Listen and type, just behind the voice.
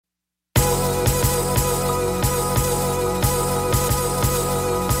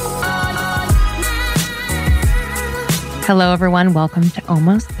Hello, everyone. Welcome to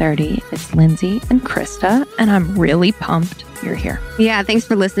Almost 30. It's Lindsay and Krista, and I'm really pumped you're here. Yeah, thanks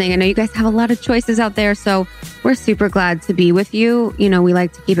for listening. I know you guys have a lot of choices out there, so we're super glad to be with you. You know, we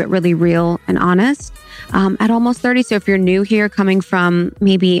like to keep it really real and honest at Almost 30. So if you're new here, coming from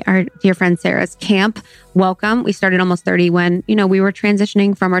maybe our dear friend Sarah's camp, welcome. We started Almost 30 when, we were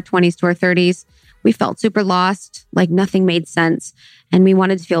transitioning from our 20s to our 30s. We felt super lost, like nothing made sense, and we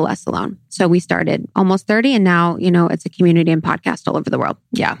wanted to feel less alone. So we started Almost 30, and now, it's a community and podcast all over the world.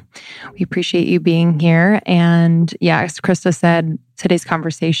 Yeah, we appreciate you being here. And yeah, as Krista said, today's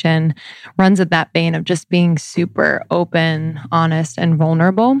conversation runs at that vein of just being super open, honest, and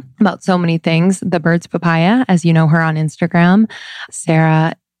vulnerable about so many things. The Birds Papaya, as you know her on Instagram,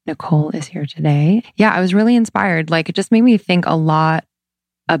 Sarah Nicole is here today. Yeah, I was really inspired. Like, it just made me think a lot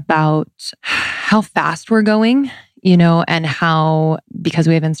about how fast we're going, and how, because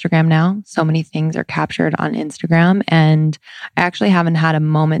we have Instagram now, so many things are captured on Instagram. And I actually haven't had a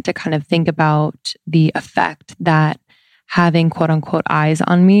moment to kind of think about the effect that having quote unquote eyes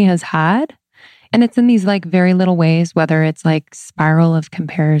on me has had. And it's in these like very little ways, whether it's like spiral of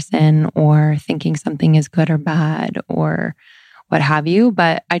comparison or thinking something is good or bad or what have you.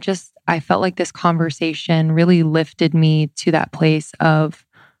 But I felt like this conversation really lifted me to that place of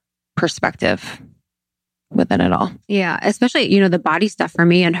perspective within it all. Yeah, especially, the body stuff for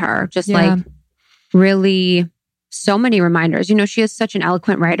me and her, just like really so many reminders. She is such an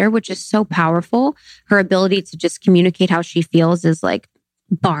eloquent writer, which is so powerful. Her ability to just communicate how she feels is like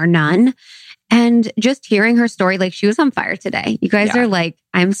bar none. And just hearing her story, like she was on fire today. You guys are like,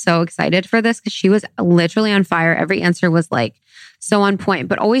 I'm so excited for this because she was literally on fire. Every answer was like so on point,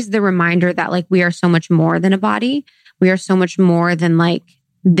 but always the reminder that like we are so much more than a body. We are so much more than like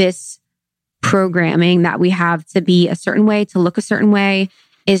this programming that we have to be a certain way, to look a certain way,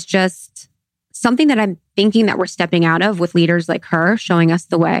 is just something that I'm thinking that we're stepping out of with leaders like her showing us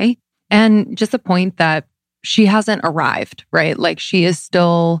the way. And just a point that she hasn't arrived, right? Like she is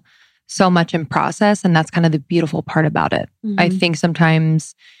still so much in process. And that's kind of the beautiful part about it. Mm-hmm. I think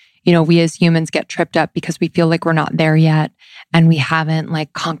sometimes, we as humans get tripped up because we feel like we're not there yet. And we haven't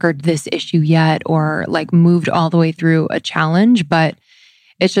like conquered this issue yet or like moved all the way through a challenge. But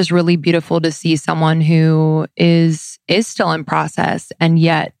it's just really beautiful to see someone who is still in process and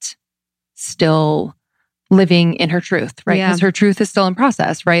yet still living in her truth, right? Because her truth is still in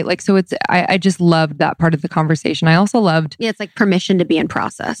process, right? Like, so I just loved that part of the conversation. I also loved... Yeah, it's like permission to be in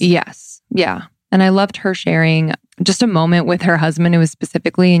process. Yes. Yeah. And I loved her sharing just a moment with her husband. It was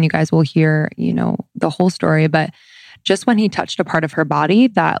specifically, and you guys will hear, the whole story, but just when he touched a part of her body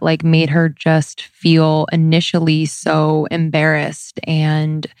that like made her just feel initially so embarrassed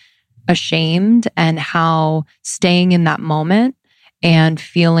and ashamed, and how staying in that moment and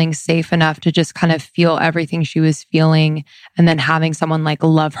feeling safe enough to just kind of feel everything she was feeling, and then having someone like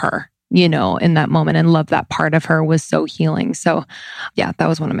love her, in that moment and love that part of her was so healing. So yeah, that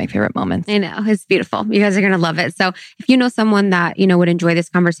was one of my favorite moments. I know. It's beautiful. You guys are going to love it. So if you know someone that, would enjoy this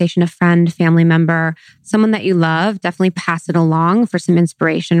conversation, a friend, family member, someone that you love, definitely pass it along for some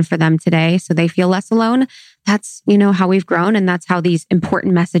inspiration for them today so they feel less alone. That's, how we've grown, and that's how these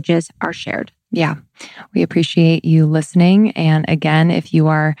important messages are shared. Yeah, we appreciate you listening. And again, if you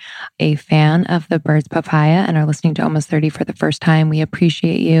are a fan of the Birds Papaya and are listening to Almost 30 for the first time, we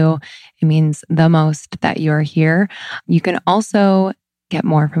appreciate you. It means the most that you're here. You can also get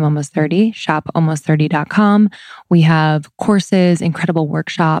more from Almost 30, shop almost30.com. We have courses, incredible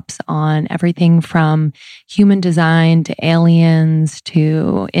workshops on everything from human design to aliens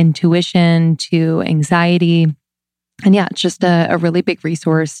to intuition to anxiety. And yeah, it's just a really big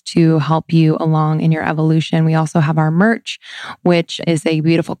resource to help you along in your evolution. We also have our merch, which is a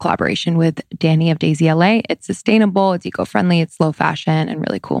beautiful collaboration with Danny of Daisy LA. It's sustainable, it's eco-friendly, it's low fashion, and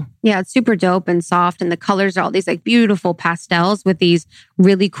really cool. Yeah, it's super dope and soft. And the colors are all these like beautiful pastels with these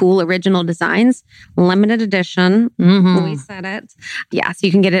really cool original designs. Limited edition. Mm-hmm. We said it. Yeah, so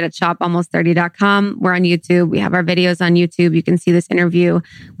you can get it at shopalmost30.com. We're on YouTube. We have our videos on YouTube. You can see this interview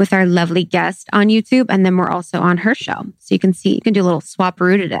with our lovely guest on YouTube. And then we're also on her show. So you can do a little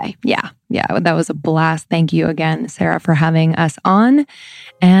swap-a-roo today. Yeah, that was a blast. Thank you again, Sarah, for having us on.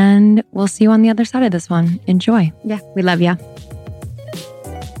 And we'll see you on the other side of this one. Enjoy. Yeah, we love you.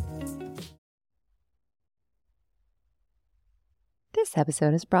 This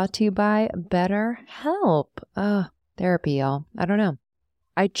episode is brought to you by BetterHelp. Therapy, y'all. I don't know.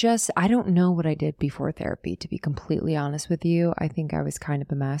 I don't know what I did before therapy, to be completely honest with you. I think I was kind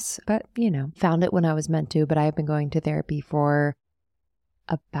of a mess, but found it when I was meant to. But I have been going to therapy for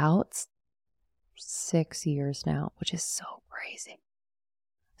about 6 years now, which is so crazy.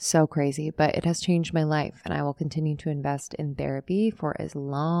 So crazy, but it has changed my life, and I will continue to invest in therapy for as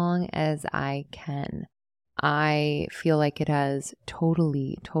long as I can. I feel like it has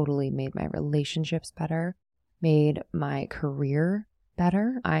totally made my relationships better, made my career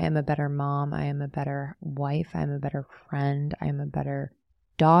better. I am a better mom. I am a better wife. I am a better friend. I am a better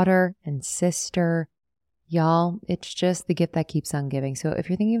daughter and sister. Y'all, it's just the gift that keeps on giving. So if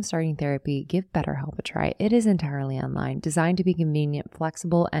you're thinking of starting therapy, give BetterHelp a try. It is entirely online, designed to be convenient,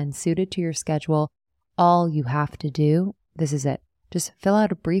 flexible, and suited to your schedule. All you have to do, this is it. Just fill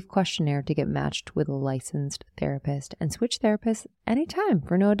out a brief questionnaire to get matched with a licensed therapist and switch therapists anytime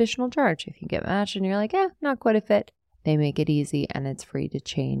for no additional charge. If you get matched and you're like, not quite a fit, they make it easy and it's free to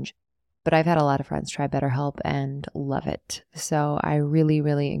change. But I've had a lot of friends try BetterHelp and love it. So I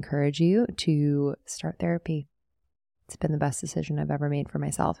really encourage you to start therapy. It's been the best decision I've ever made for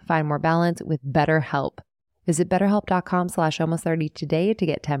myself. Find more balance with BetterHelp. Visit betterhelp.com/almost30 today to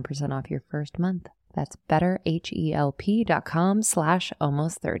get 10% off your first month. That's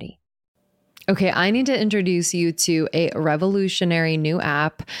betterhelp.com/almost30. Okay, I need to introduce you to a revolutionary new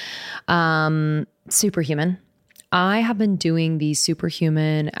app, Superhuman. I have been doing these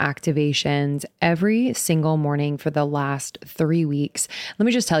superhuman activations every single morning for the last 3 weeks. Let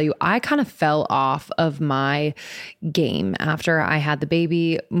me just tell you, I kind of fell off of my game after I had the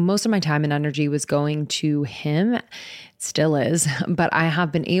baby. Most of my time and energy was going to him. Still is, but I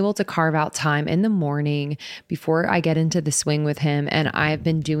have been able to carve out time in the morning before I get into the swing with him. And I've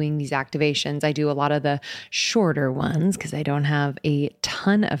been doing these activations. I do a lot of the shorter ones because I don't have a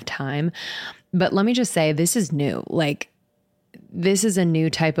ton of time. But let me just say, this is new. This is a new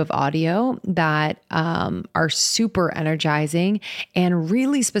type of audio that are super energizing and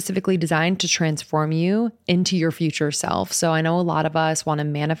really specifically designed to transform you into your future self. So I know a lot of us want to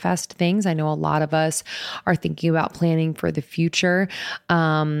manifest things. I know a lot of us are thinking about planning for the future,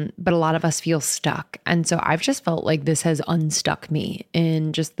 but a lot of us feel stuck. And so I've just felt like this has unstuck me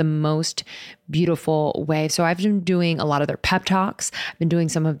in just the most beautiful way. So I've been doing a lot of their pep talks. I've been doing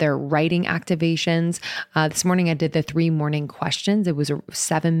some of their writing activations. This morning I did the 3 morning questions. It was a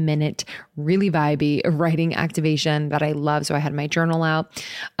 7-minute, really vibey writing activation that I love. So I had my journal out.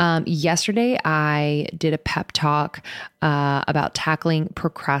 Yesterday I did a pep talk about tackling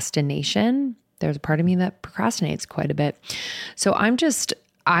procrastination. There's a part of me that procrastinates quite a bit. So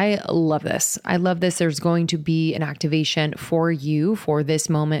I love this. I love this. There's going to be an activation for you for this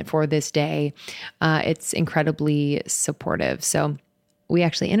moment, for this day. It's incredibly supportive. So we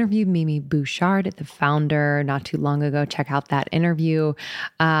actually interviewed Mimi Bouchard, the founder, not too long ago. Check out that interview.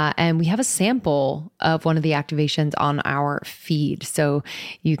 And we have a sample of one of the activations on our feed. So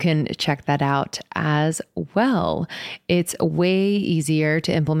you can check that out as well. It's way easier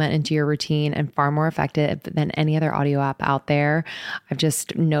to implement into your routine and far more effective than any other audio app out there. I've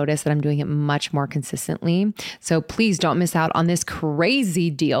just noticed that I'm doing it much more consistently. So please don't miss out on this crazy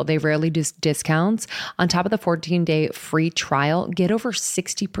deal. They rarely do discounts. On top of the 14-day free trial, get over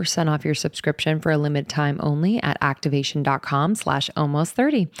 60% off your subscription for a limited time only at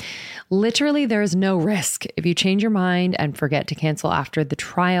activation.com/almost30. Literally, there is no risk. If you change your mind and forget to cancel after the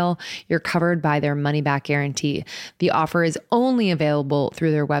trial, you're covered by their money back guarantee. The offer is only available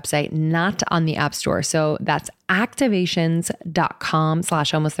through their website, not on the App Store. So that's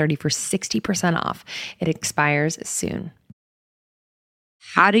activations.com/almost30 for 60% off. It expires soon.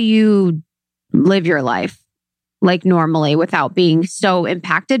 How do you live your life like normally without being so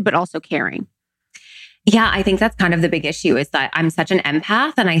impacted, but also caring? Yeah, I think that's kind of the big issue is that I'm such an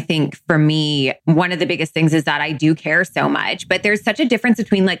empath. And I think for me, one of the biggest things is that I do care so much, but there's such a difference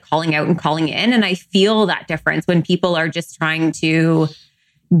between like calling out and calling in. And I feel that difference when people are just trying to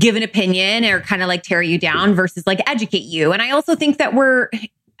give an opinion or kind of like tear you down versus like educate you. And I also think that we're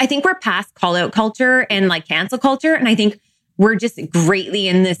past call out culture and like cancel culture. And I think we're just greatly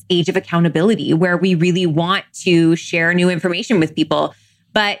in this age of accountability where we really want to share new information with people.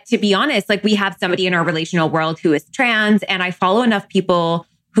 But to be honest, like we have somebody in our relational world who is trans, and I follow enough people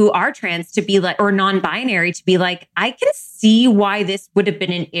who are trans to be like, or non-binary to be like, I can see why this would have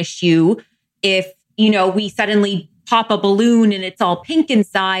been an issue if, we suddenly pop a balloon and it's all pink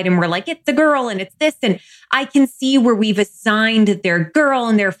inside and we're like, it's a girl and it's this. And I can see where we've assigned their girl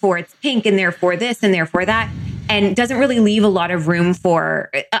and therefore it's pink and therefore this and therefore that. And doesn't really leave a lot of room for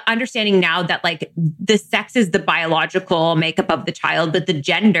understanding now that like the sex is the biological makeup of the child, but the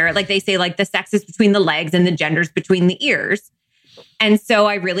gender, like they say, like the sex is between the legs and the gender's between the ears. And so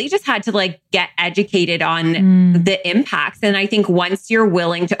I really just had to like get educated on the impacts. And I think once you're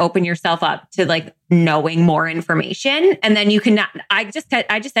willing to open yourself up to like knowing more information, and then you can, I just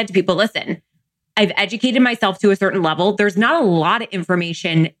said to people, listen, I've educated myself to a certain level. There's not a lot of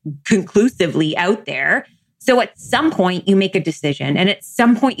information conclusively out there. So at some point you make a decision, and at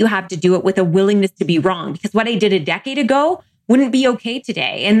some point you have to do it with a willingness to be wrong, because what I did a decade ago wouldn't be okay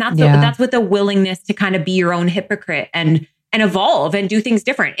today. And that's with a willingness to kind of be your own hypocrite and evolve and do things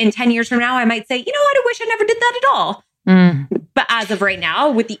different. In 10 years from now, I might say, you know what? I wish I never did that at all. But as of right now,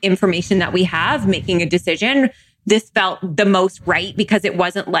 with the information that we have, making a decision, this felt the most right, because it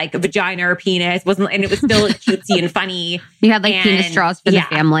wasn't like a vagina or penis, and it was still cutesy and funny. You had like penis straws for the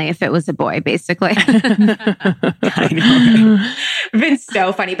family if it was a boy, basically. I know. It's been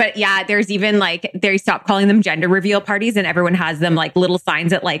so funny. But yeah, there's even like, they stopped calling them gender reveal parties, and everyone has them like little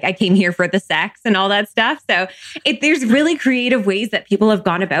signs that like, I came here for the sex and all that stuff. So there's really creative ways that people have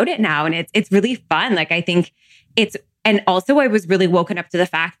gone about it now. And it's really fun. Like, I think and also I was really woken up to the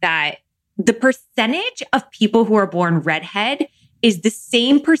fact that the percentage of people who are born redhead is the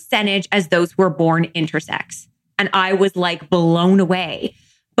same percentage as those who are born intersex. And I was like blown away.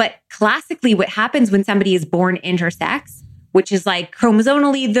 But classically, what happens when somebody is born intersex, which is like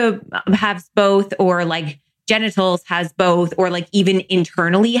chromosomally has both, or like genitals has both, or like even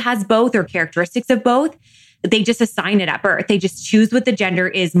internally has both, or characteristics of both, they just assign it at birth. They just choose what the gender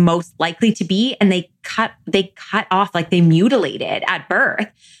is most likely to be, and they cut off, like they mutilate it at birth.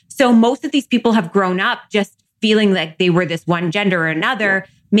 So most of these people have grown up just feeling like they were this one gender or another,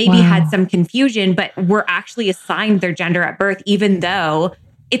 maybe had some confusion, but were actually assigned their gender at birth, even though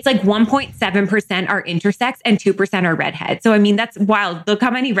it's like 1.7% are intersex and 2% are redhead. So, I mean, that's wild. Look how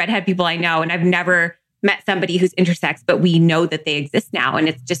many redhead people I know, and I've never met somebody who's intersex, but we know that they exist now. And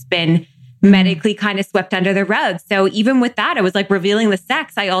it's just been medically kind of swept under the rug. So even with that, I was like revealing the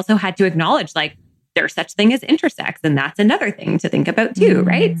sex. I also had to acknowledge like there's such thing as intersex. And that's another thing to think about too.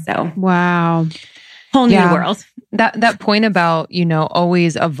 Right. So, wow. Whole new world. That point about,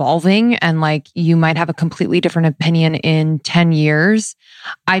 always evolving, and like you might have a completely different opinion in 10 years,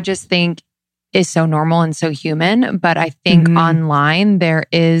 I just think is so normal and so human. But I think online there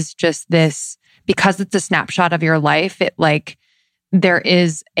is just this, because it's a snapshot of your life, it like, there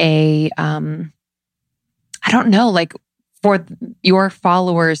is a, I don't know, like for your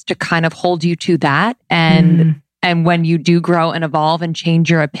followers to kind of hold you to that. And when you do grow and evolve and change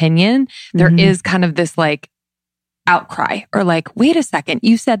your opinion, there is kind of this like outcry, or like, wait a second,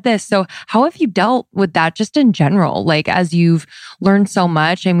 you said this. So how have you dealt with that just in general? Like, as you've learned so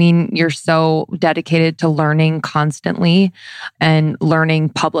much, I mean, you're so dedicated to learning constantly and learning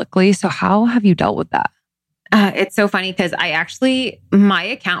publicly. So how have you dealt with that? It's so funny because my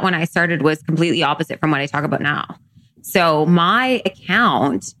account when I started was completely opposite from what I talk about now. So my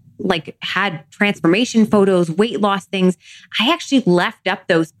account like had transformation photos, weight loss things. I actually left up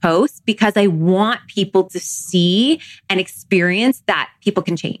those posts because I want people to see and experience that people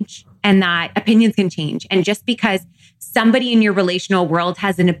can change and that opinions can change. And just because somebody in your relational world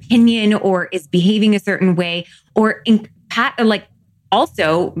has an opinion or is behaving a certain way, or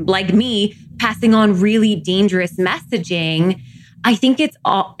also, like me, passing on really dangerous messaging, I think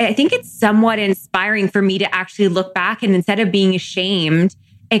it's somewhat inspiring for me to actually look back and, instead of being ashamed,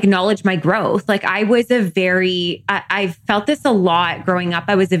 acknowledge my growth. Like I felt this a lot growing up.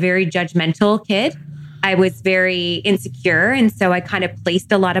 I was a very judgmental kid. I was very insecure. And so I kind of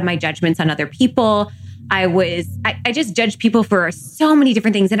placed a lot of my judgments on other people. I just judged people for so many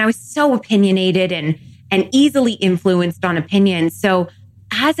different things. And I was so opinionated and easily influenced on opinions. So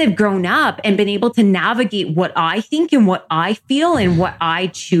as I've grown up and been able to navigate what I think and what I feel and what I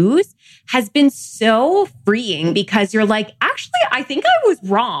choose has been so freeing, because you're like, actually, I think I was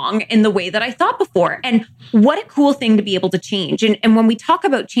wrong in the way that I thought before. And what a cool thing to be able to change. And when we talk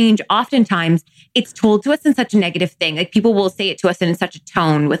about change, oftentimes it's told to us in such a negative thing. Like people will say it to us in such a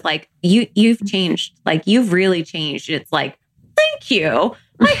tone with like, you've changed, like you've really changed. It's like, thank you.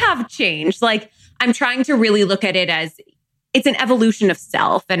 I have changed. Like I'm trying to really look at it as it's an evolution of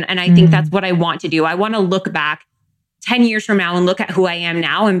self. And I think that's what I want to do. I want to look back 10 years from now and look at who I am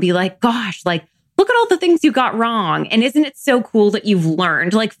now and be like, gosh, like, look at all the things you got wrong. And isn't it so cool that you've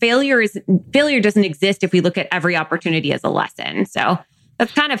learned? Like failure doesn't exist if we look at every opportunity as a lesson. So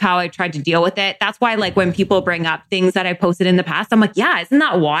that's kind of how I tried to deal with it. That's why, like, when people bring up things that I posted in the past, I'm like, yeah, isn't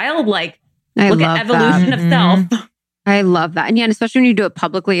that wild? Like, look at evolution of self. I love that. And yeah, and especially when you do it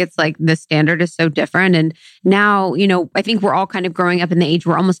publicly, it's like the standard is so different. And now, I think we're all kind of growing up in the age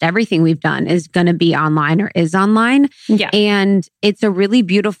where almost everything we've done is going to be online or is online. Yeah. And it's a really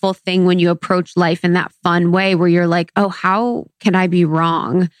beautiful thing when you approach life in that fun way where you're like, oh, how can I be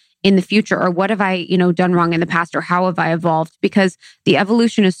wrong in the future? Or what have I, done wrong in the past? Or how have I evolved? Because the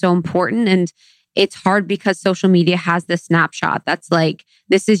evolution is so important. And it's hard because social media has this snapshot that's like,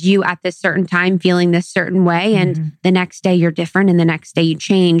 this is you at this certain time feeling this certain way. And the next day you're different and the next day you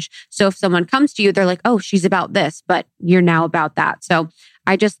change. So if someone comes to you, they're like, oh, she's about this, but you're now about that. So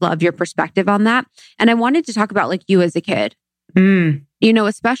I just love your perspective on that. And I wanted to talk about like you as a kid, you know,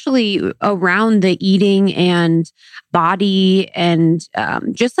 especially around the eating and body and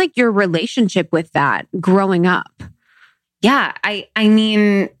just like your relationship with that growing up. Yeah. I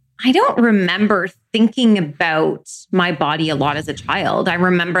mean, I don't remember thinking about my body a lot as a child. I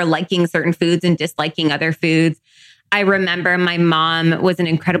remember liking certain foods and disliking other foods. I remember my mom was an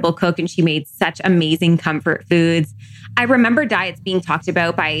incredible cook and she made such amazing comfort foods. I remember diets being talked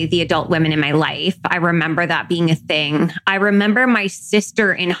about by the adult women in my life. I remember that being a thing. I remember my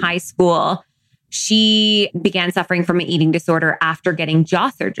sister in high school. She began suffering from an eating disorder after getting jaw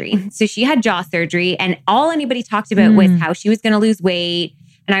surgery. So she had jaw surgery and all anybody talked about was how she was going to lose weight.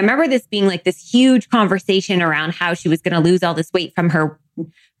 And I remember this being like this huge conversation around how she was going to lose all this weight from her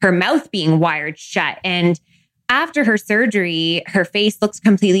mouth being wired shut. And after her surgery, her face looked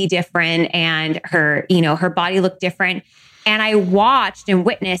completely different and her body looked different. And I watched and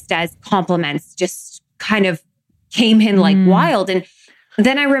witnessed as compliments just kind of came in like wild. And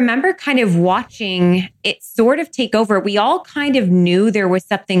then I remember kind of watching it sort of take over. We all kind of knew there was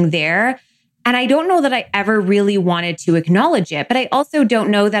something there. And I don't know that I ever really wanted to acknowledge it, but I also don't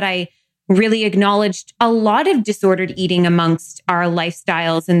know that I really acknowledged a lot of disordered eating amongst our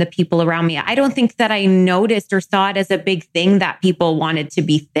lifestyles and the people around me. I don't think that I noticed or saw it as a big thing that people wanted to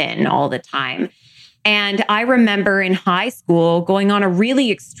be thin all the time. And I remember in high school going on a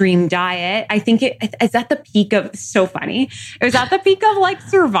really extreme diet. I think it's at the peak of, so funny. It was at the peak of like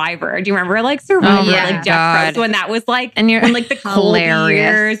Survivor. Do you remember like Survivor? Like Jeff Probst, when that was like, when like the cold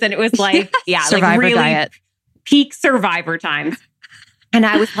years and it was like, yeah, Survivor like really diet. Peak Survivor times. And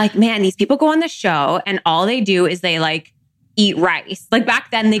I was like, man, these people go on the show and all they do is they like eat rice. Like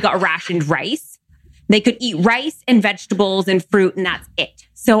back then they got rationed rice. They could eat rice and vegetables and fruit and that's it.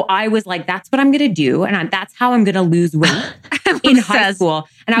 So I was like, that's what I'm going to do. And that's how I'm going to lose weight in high school.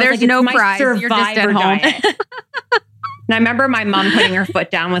 And I was like, no it's my prize. You're just at Survivor home. diet. And I remember my mom putting her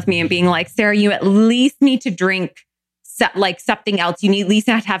foot down with me and being like, Sarah, you at least need to drink like something else. You need at least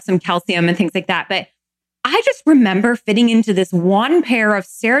have to have some calcium and things like that. But I just remember fitting into this one pair of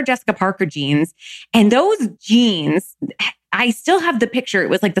Sarah Jessica Parker jeans. And those jeans, I still have the picture. It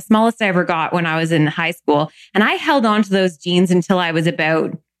was like the smallest I ever got when I was in high school. And I held on to those jeans until I was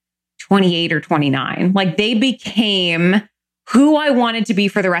about 28 or 29. Like they became who I wanted to be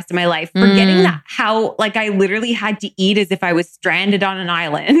for the rest of my life. Forgetting that how like I literally had to eat as if I was stranded on an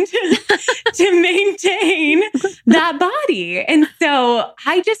island to maintain that body. And so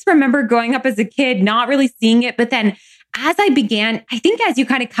I just remember growing up as a kid, not really seeing it. But then as I began, I think as you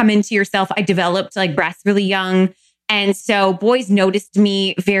kind of come into yourself, I developed like breasts really young. And so boys noticed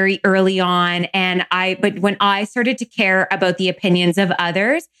me very early on. But when I started to care about the opinions of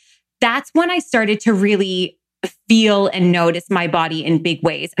others, that's when I started to really feel and notice my body in big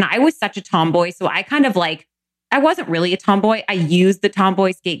ways. And I was such a tomboy. So I kind of like, I wasn't really a tomboy. I used the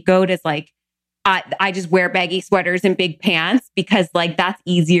tomboy scapegoat as like, I just wear baggy sweaters and big pants because like, that's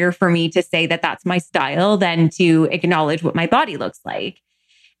easier for me to say that that's my style than to acknowledge what my body looks like.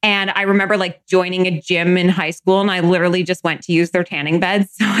 And I remember like joining a gym in high school and I literally just went to use their tanning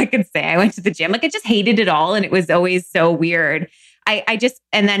beds. So I could say I went to the gym. Like I just hated it all. And it was always so weird.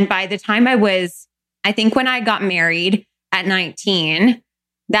 And then by the time I think when I got married at 19,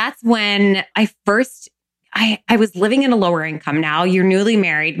 that's when I was living in a lower income now. You're newly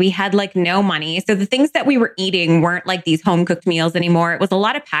married. We had like no money. So the things that we were eating weren't like these home cooked meals anymore. It was a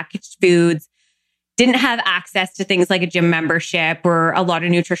lot of packaged foods. Didn't have access to things like a gym membership or a lot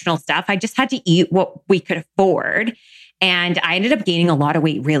of nutritional stuff. I just had to eat what we could afford. And I ended up gaining a lot of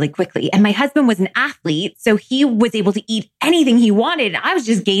weight really quickly. And my husband was an athlete, so he was able to eat anything he wanted. I was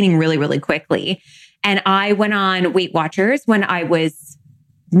just gaining really, really quickly. And I went on Weight Watchers when I was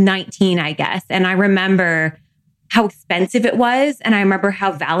 19, I guess. And I remember how expensive it was. And I remember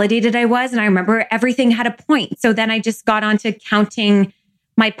how validated I was. And I remember everything had a point. So then I just got onto counting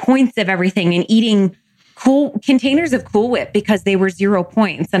my points of everything and eating cool containers of Cool Whip because they were 0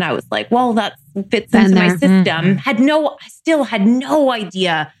 points. And I was like, well, that fits into my system. Still had no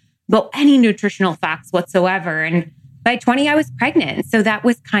idea about any nutritional facts whatsoever. And by 20, I was pregnant. So that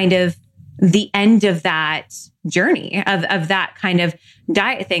was kind of the end of that journey of that kind of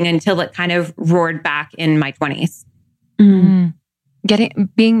diet thing until it kind of roared back in my 20s.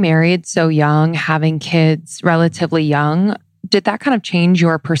 Being married so young, having kids relatively young, did that kind of change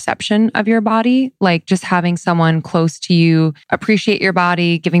your perception of your body? Like just having someone close to you appreciate your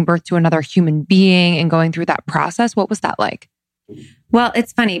body, giving birth to another human being and going through that process? What was that like? Well,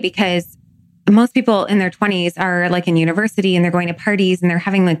 it's funny because most people in their 20s are like in university and they're going to parties and they're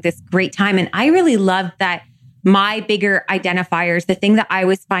having like this great time. And I really loved that my bigger identifiers, the thing that I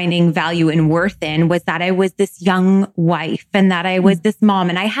was finding value and worth in was that I was this young wife and that I was this mom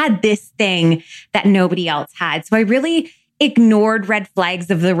and I had this thing that nobody else had. So I really ignored red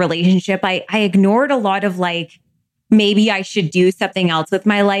flags of the relationship. I ignored a lot of like, maybe I should do something else with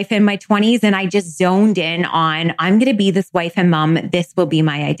my life in my 20s. And I just zoned in on, I'm going to be this wife and mom. This will be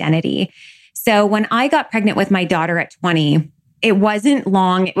my identity. So when I got pregnant with my daughter at 20, it wasn't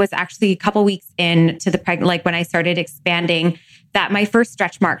long. It was actually a couple weeks into the pregnant, like when I started expanding, that my first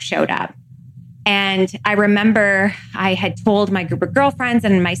stretch mark showed up. And I remember I had told my group of girlfriends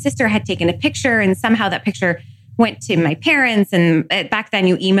and my sister had taken a picture and somehow that picture went to my parents. And back then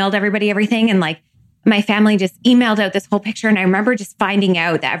you emailed everybody everything. And like my family just emailed out this whole picture. And I remember just finding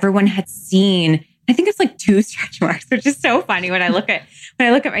out that everyone had seen, I think it's like 2 stretch marks, which is so funny when I look at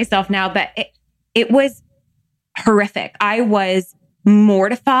myself now, but it was horrific. I was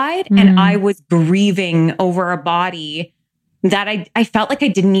mortified and I was grieving over a body that I felt like I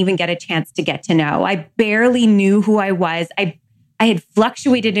didn't even get a chance to get to know. I barely knew who I was. I had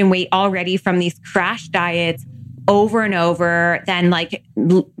fluctuated in weight already from these crash diets over and over, then like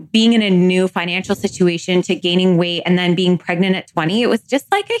being in a new financial situation to gaining weight and then being pregnant at 20. It was just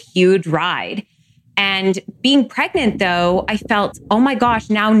like a huge ride. And being pregnant though, I felt, oh my gosh,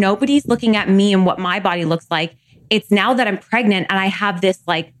 now nobody's looking at me and what my body looks like. It's now that I'm pregnant and I have this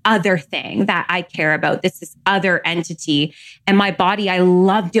like other thing that I care about, this other entity. And my body, I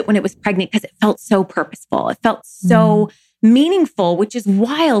loved it when it was pregnant because it felt so purposeful. It felt so meaningful, which is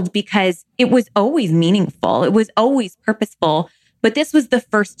wild because it was always meaningful. It was always purposeful. But this was the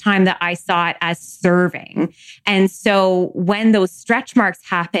first time that I saw it as serving. And so when those stretch marks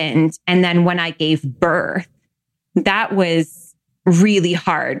happened, and then when I gave birth, that was really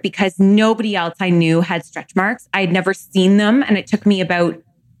hard because nobody else I knew had stretch marks. I'd never seen them. And it took me about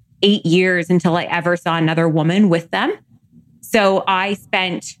 8 years until I ever saw another woman with them. So I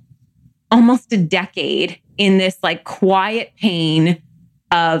spent almost a decade in this like quiet pain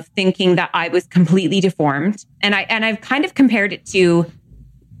of thinking that I was completely deformed. And I've kind of compared it to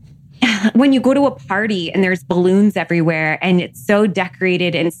when you go to a party and there's balloons everywhere and it's so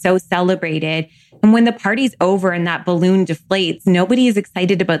decorated and so celebrated. And when the party's over and that balloon deflates, nobody is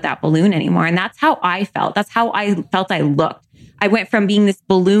excited about that balloon anymore. And that's how I felt. That's how I felt I looked. I went from being this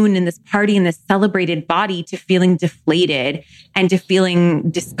balloon in this party in this celebrated body to feeling deflated and to feeling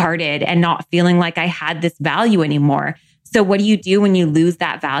discarded and not feeling like I had this value anymore. So what do you do when you lose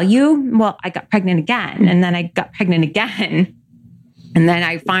that value? Well, I got pregnant again and then I got pregnant again. And then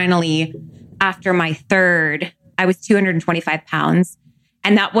I finally, after my third, I was 225 pounds.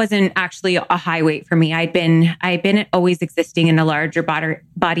 And that wasn't actually a high weight for me. I'd been always existing in a larger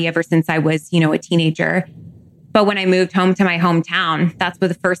body ever since I was, a teenager. But when I moved home to my hometown, that's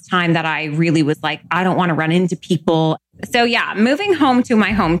the first time that I really was like, I don't want to run into people. So yeah, moving home to my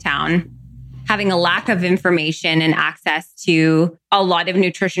hometown, having a lack of information and access to a lot of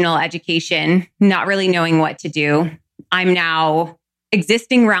nutritional education, not really knowing what to do. I'm now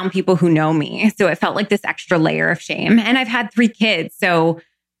existing around people who know me. So it felt like this extra layer of shame. And I've had 3 kids. So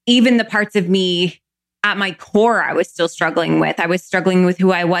even the parts of me at my core, I was still struggling with. I was struggling with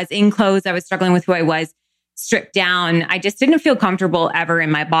who I was in clothes. I was struggling with who I was stripped down. I just didn't feel comfortable ever in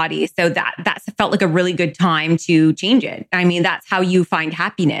my body. So that felt like a really good time to change it. I mean, that's how you find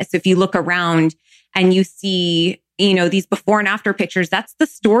happiness. If you look around and you see, these before and after pictures, that's the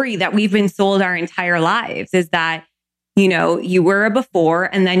story that we've been sold our entire lives, is that you were a before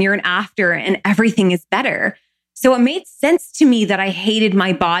and then you're an after and everything is better. So it made sense to me that I hated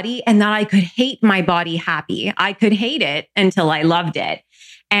my body and that I could hate my body happy. I could hate it until I loved it.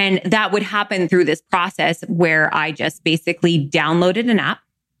 And that would happen through this process where I just basically downloaded an app,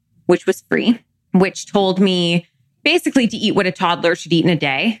 which was free, which told me basically to eat what a toddler should eat in a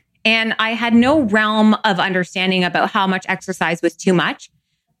day. And I had no realm of understanding about how much exercise was too much.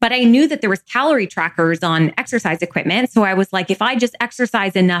 But I knew that there was calorie trackers on exercise equipment. So I was like, if I just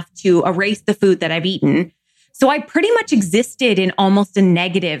exercise enough to erase the food that I've eaten. So I pretty much existed in almost a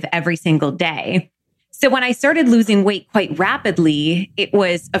negative every single day. So when I started losing weight quite rapidly, it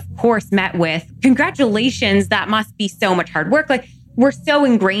was, of course, met with congratulations. That must be so much hard work. Like, we're so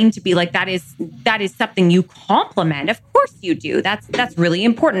ingrained to be like, that is something you compliment. Of course you do. That's really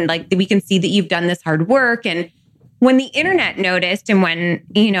important. Like, we can see that you've done this hard work. And when the internet noticed and when,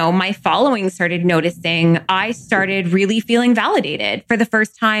 my following started noticing, I started really feeling validated for the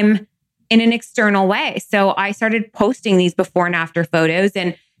first time in an external way. So I started posting these before and after photos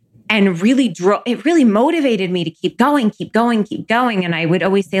and it really motivated me to keep going. And I would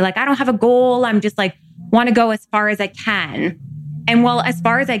always say, like, I don't have a goal. I'm just like, want to go as far as I can. And well, as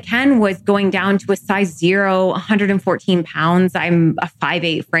far as I can was going down to a size 0, 114 pounds. I'm a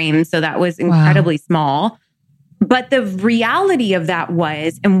 5'8" frame. So that was incredibly small. But the reality of that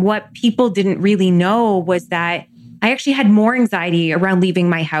was, and what people didn't really know was that I actually had more anxiety around leaving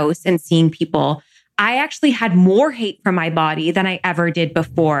my house and seeing people. I actually had more hate for my body than I ever did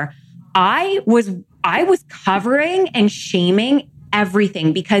before. I was covering and shaming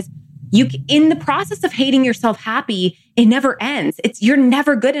everything because in the process of hating yourself happy, it never ends. You're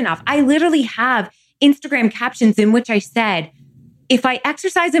never good enough. I literally have Instagram captions in which I said, if I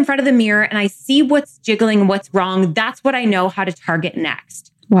exercise in front of the mirror and I see what's jiggling and what's wrong, that's what I know how to target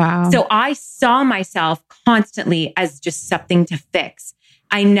next. Wow. So I saw myself constantly as just something to fix.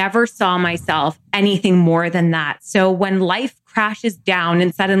 I never saw myself anything more than that. So when life crashes down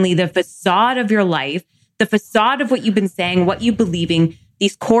and suddenly the facade of your life, the facade of what you've been saying, what you believing,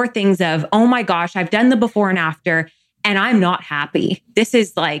 these core things of, oh my gosh, I've done the before and after, and I'm not happy. This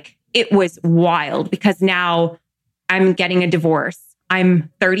is like, it was wild because now I'm getting a divorce. I'm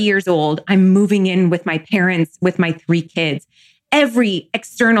 30 years old. I'm moving in with my parents, with my 3 kids. Every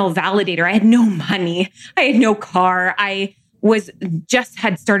external validator. I had no money. I had no car. I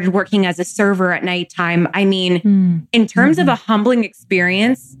had started working as a server at nighttime. I mean, in terms of a humbling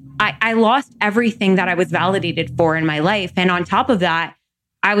experience, I lost everything that I was validated for in my life. And on top of that,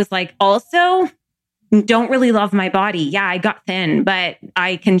 I was like, also, don't really love my body. Yeah, I got thin, but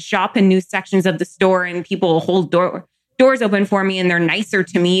I can shop in new sections of the store and people hold doors open for me and they're nicer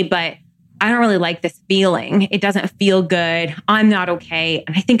to me, but I don't really like this feeling. It doesn't feel good. I'm not okay.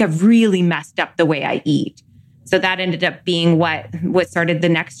 And I think I've really messed up the way I eat. So that ended up being what started the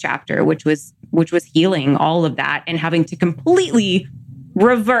next chapter, which was healing all of that and having to completely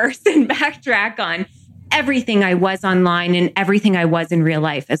reverse and backtrack on everything I was online and everything I was in real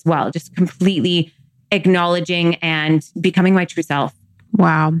life as well. Just completely acknowledging and becoming my true self.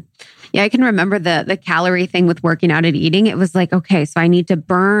 Wow. Yeah, I can remember the calorie thing with working out and eating. It was like, okay, so I need to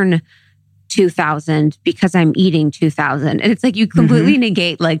burn 2,000 because I'm eating 2,000. And it's like you completely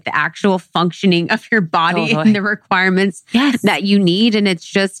negate like the actual functioning of your body and the requirements that you need. And it's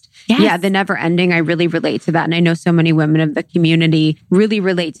just, the never ending. I really relate to that. And I know so many women of the community really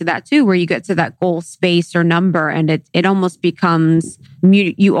relate to that too, where you get to that goal space or number and it almost becomes,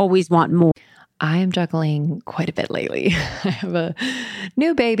 you always want more. I am juggling quite a bit lately. I have a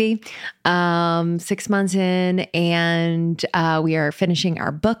new baby, 6 months in, and we are finishing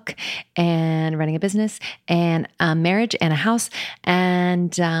our book and running a business and a marriage and a house.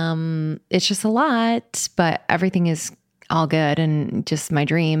 And it's just a lot, but everything is all good and just my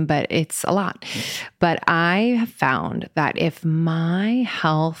dream, but it's a lot. But I have found that if my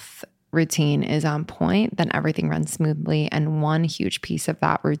health routine is on point, then everything runs smoothly. And one huge piece of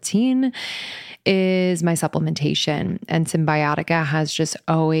that routine is my supplementation. And Symbiotica has just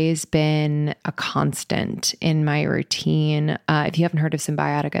always been a constant in my routine. If you haven't heard of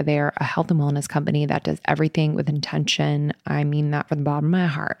Symbiotica, they are a health and wellness company that does everything with intention. I mean that from the bottom of my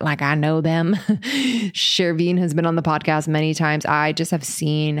heart. Like, I know them. Sherveen has been on the podcast many times. I just have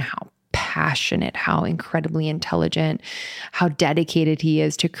seen how passionate, how incredibly intelligent, how dedicated he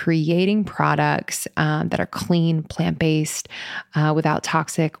is to creating products that are clean, plant-based, without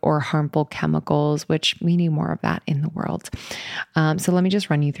toxic or harmful chemicals, which we need more of that in the world. So let me just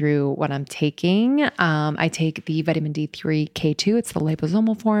run you through what I'm taking. I take the vitamin D3 K2. It's the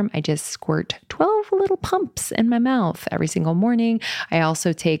liposomal form. I just squirt 12 little pumps in my mouth every single morning. I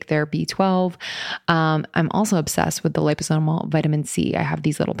also take their B12. I'm also obsessed with the liposomal vitamin C. I have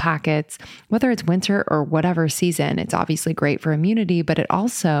these little packets. Whether it's winter or whatever season, it's obviously great for immunity, but it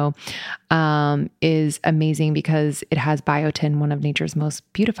also is amazing because it has biotin, one of nature's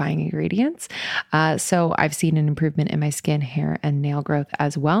most beautifying ingredients. So I've seen an improvement in my skin, hair, and nail growth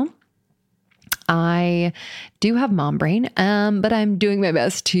as well. I do have mom brain, but I'm doing my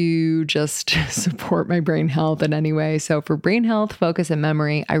best to just support my brain health in any way. So for brain health, focus, and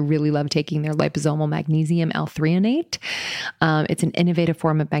memory, I really love taking their liposomal magnesium L-threonate. It's an innovative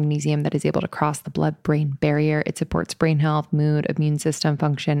form of magnesium that is able to cross the blood-brain barrier. It supports brain health, mood, immune system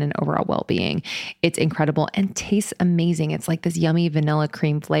function, and overall well-being. It's incredible and tastes amazing. It's like this yummy vanilla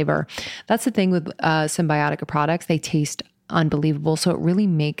cream flavor. That's the thing with Symbiotica products. They taste unbelievable. So it really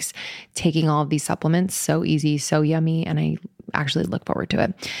makes taking all of these supplements so easy, so yummy. And actually look forward to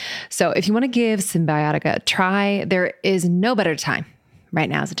it. So if you want to give Symbiotica a try, there is no better time. Right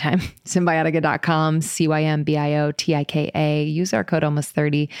now is the time. Symbiotica.com, CYMBIOTIKA. Use our code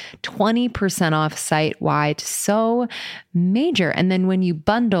almost30, 20% off site-wide. So major. And then when you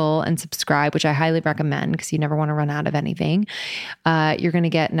bundle and subscribe, which I highly recommend because you never want to run out of anything, you're going to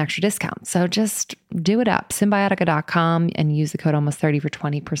get an extra discount. So just do it up. Symbiotica.com and use the code almost30 for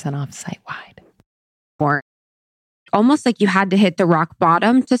 20% off site-wide. Almost like you had to hit the rock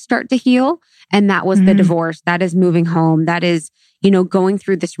bottom to start to heal. And that was the divorce. That is moving home. That is, going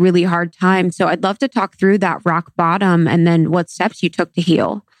through this really hard time. So I'd love to talk through that rock bottom and then what steps you took to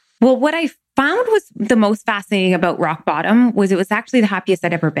heal. Well, what I found was the most fascinating about rock bottom was it was actually the happiest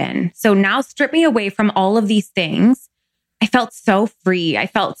I'd ever been. So now strip me away from all of these things. I felt so free. I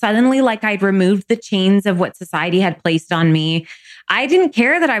felt suddenly like I'd removed the chains of what society had placed on me. I didn't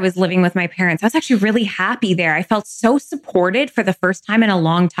care that I was living with my parents. I was actually really happy there. I felt so supported for the first time in a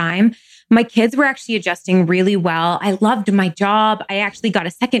long time. My kids were actually adjusting really well. I loved my job. I actually got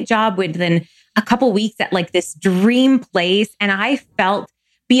a second job within a couple weeks at like this dream place. And I felt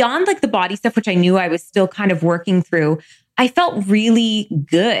beyond like the body stuff, which I knew I was still kind of working through. I felt really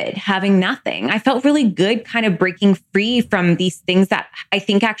good having nothing. I felt really good kind of breaking free from these things that I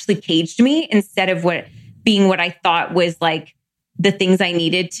think actually caged me instead of what I thought was like the things I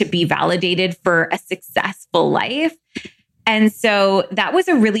needed to be validated for a successful life. And so that was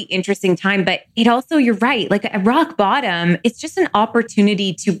a really interesting time. But it also, you're right, like at rock bottom, it's just an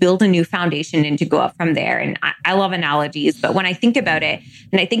opportunity to build a new foundation and to go up from there. And I love analogies, but when I think about it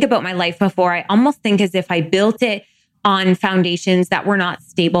and I think about my life before, I almost think as if I built it on foundations that were not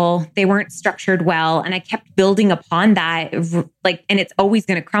stable. They weren't structured well. And I kept building upon that, and it's always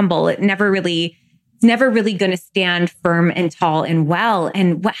going to crumble. It's never really going to stand firm and tall and well.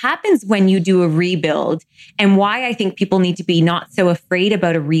 And what happens when you do a rebuild, and why I think people need to be not so afraid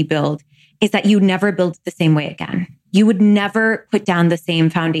about a rebuild, is that you never build the same way again. You would never put down the same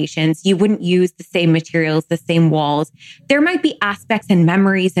foundations. You wouldn't use the same materials, the same walls. There might be aspects and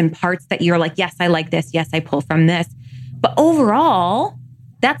memories and parts that you're like, yes, I like this. Yes, I pull from this. But overall,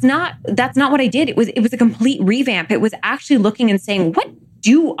 that's not what I did. It was a complete revamp. It was actually looking and saying, what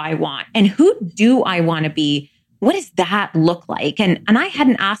do I want? And who do I want to be? What does that look like? And I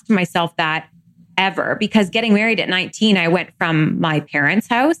hadn't asked myself that ever, because getting married at 19, I went from my parents'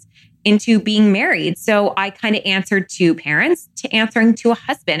 house into being married. So I kind of answered to parents to answering to a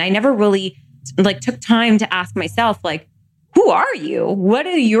husband. I never really took time to ask myself, who are you? What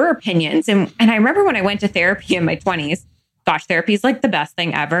are your opinions? And I remember when I went to therapy in my 20s, gosh, therapy is the best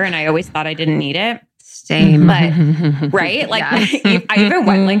thing ever. And I always thought I didn't need it. Same. But, right? I even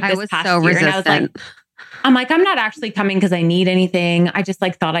went this past year resistant. and I was I'm not actually coming because I need anything. I just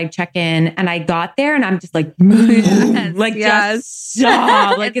thought I'd check in, and I got there and I'm just just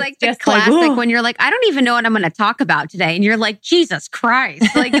sob. It's the classic when you're I don't even know what I'm going to talk about today. And you're like, Jesus Christ.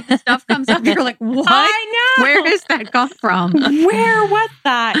 If the stuff comes up, you're like, what? I know. Where does that come from? Where was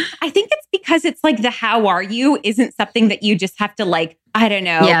that? I think it's because it's the how are you isn't something that you just have to I don't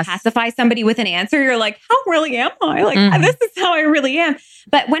know, pacify somebody with an answer. You're like, how really am I? This is how I really am.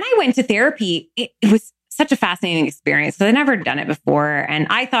 But when I went to therapy, it was such a fascinating experience because I'd never done it before. And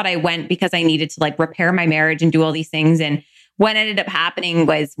I thought I went because I needed to repair my marriage and do all these things. And what ended up happening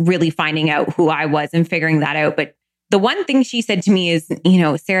was really finding out who I was and figuring that out. But the one thing she said to me is,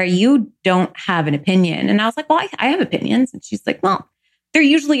 Sarah, you don't have an opinion. And I was like, well, I have opinions. And she's like, well, they're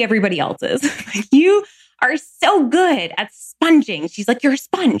usually everybody else's. You are so good at sponging. She's like, you're a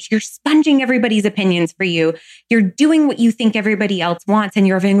sponge. You're sponging everybody's opinions for you. You're doing what you think everybody else wants. And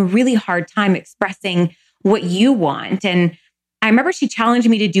you're having a really hard time expressing what you want. And I remember she challenged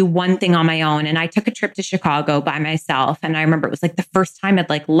me to do one thing on my own. And I took a trip to Chicago by myself. And I remember it was the first time I'd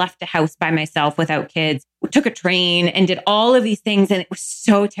left a house by myself without kids, took a train and did all of these things. And it was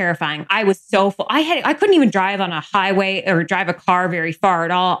so terrifying. I was so full. I couldn't even drive on a highway or drive a car very far at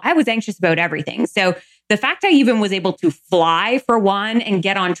all. I was anxious about everything. So the fact I even was able to fly for one and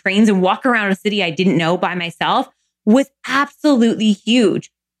get on trains and walk around a city I didn't know by myself was absolutely huge.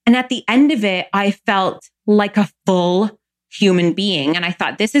 And at the end of it, I felt like a full human being. And I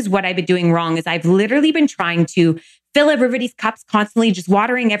thought, this is what I've been doing wrong, is I've literally been trying to fill everybody's cups constantly, just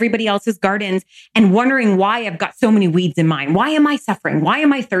watering everybody else's gardens and wondering why I've got so many weeds in mine. Why am I suffering? Why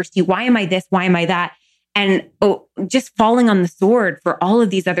am I thirsty? Why am I this? Why am I that? And just falling on the sword for all of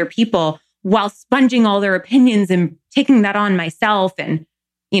these other people while sponging all their opinions and taking that on myself. And,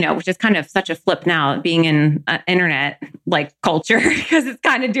 which is kind of such a flip now being in internet culture, because it's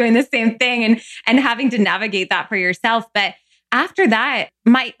kind of doing the same thing and having to navigate that for yourself. But after that,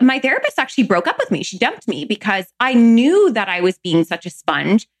 my therapist actually broke up with me. She dumped me because I knew that I was being such a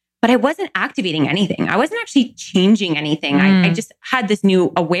sponge, but I wasn't activating anything. I wasn't actually changing anything. I just had this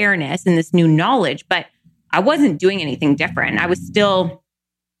new awareness and this new knowledge, but I wasn't doing anything different. I was still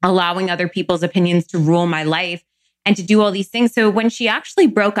allowing other people's opinions to rule my life and to do all these things. So when she actually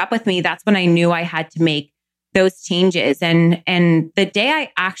broke up with me, that's when I knew I had to make those changes. And the day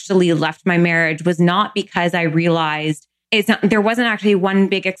I actually left my marriage was not because I realized there wasn't actually one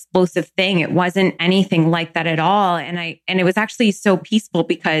big explosive thing. It wasn't anything like that at all. And it was actually so peaceful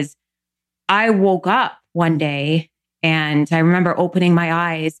because I woke up one day and I remember opening my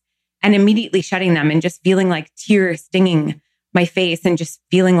eyes and immediately shutting them and just feeling like tears stinging my face and just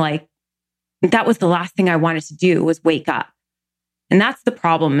feeling like that was the last thing I wanted to do was wake up. And that's the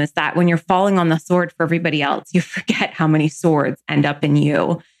problem, is that when you're falling on the sword for everybody else, you forget how many swords end up in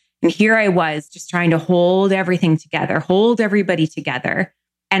you. And here I was just trying to hold everything together, hold everybody together.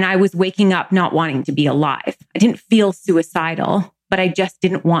 And I was waking up not wanting to be alive. I didn't feel suicidal, but I just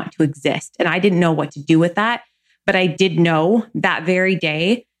didn't want to exist. And I didn't know what to do with that. But I did know that very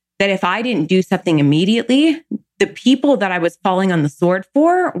day that if I didn't do something immediately, the people that I was falling on the sword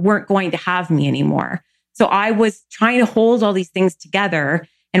for weren't going to have me anymore. So I was trying to hold all these things together.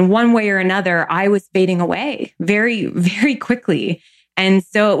 And one way or another, I was fading away very, very quickly. And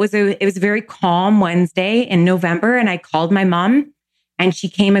so it was a very calm Wednesday in November. And I called my mom and she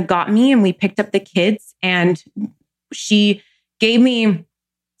came and got me and we picked up the kids and she gave me,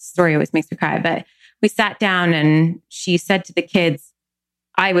 story always makes me cry, but we sat down and she said to the kids,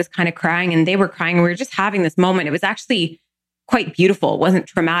 I was kind of crying and they were crying. And we were just having this moment. It was actually quite beautiful. It wasn't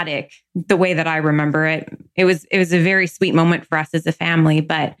traumatic the way that I remember it. It was a very sweet moment for us as a family.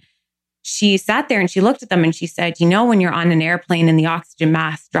 But she sat there and she looked at them and she said, you know, when you're on an airplane and the oxygen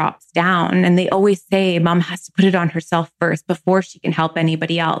mask drops down and they always say mom has to put it on herself first before she can help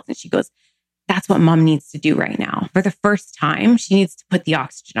anybody else. And she goes, that's what mom needs to do right now. For the first time, she needs to put the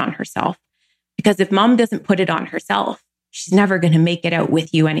oxygen on herself. Because if mom doesn't put it on herself, she's never going to make it out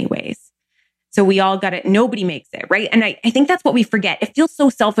with you anyways. So we all got it. Nobody makes it, right? And I think that's what we forget. It feels so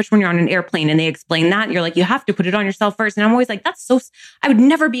selfish when you're on an airplane and they explain that. And you're like, you have to put it on yourself first. And I'm always like, I would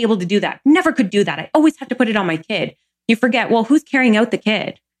never be able to do that. Never could do that. I always have to put it on my kid. You forget, well, who's carrying out the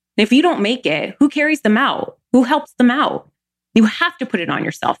kid? And if you don't make it, who carries them out? Who helps them out? You have to put it on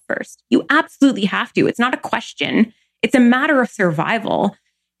yourself first. You absolutely have to. It's not a question. It's a matter of survival.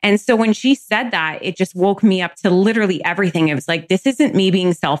 And so when she said that, it just woke me up to literally everything. It was like, this isn't me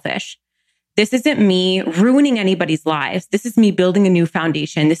being selfish. This isn't me ruining anybody's lives. This is me building a new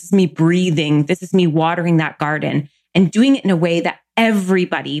foundation. This is me breathing. This is me watering that garden and doing it in a way that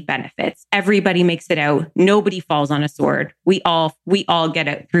everybody benefits. Everybody makes it out. Nobody falls on a sword. We all get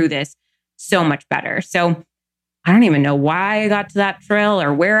it through this so much better. So I don't even know why I got to that trail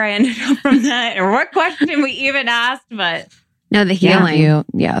or where I ended up from that or what question we even asked, but no, the healing.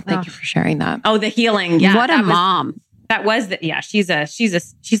 Thank you for sharing that. Oh, the healing. Yeah. What a mom. That was the, yeah, she's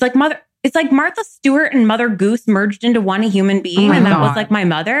like mother. It's like Martha Stewart and Mother Goose merged into one human being. And that was like my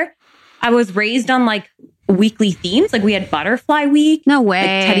mother. I was raised on like weekly themes. Like we had Butterfly Week. No way.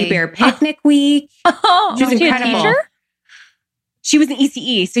 Like Teddy Bear Picnic Week. She was incredible. A teacher? She was an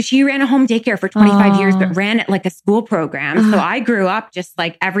ECE. So she ran a home daycare for 25 years, but ran it like a school program. So I grew up just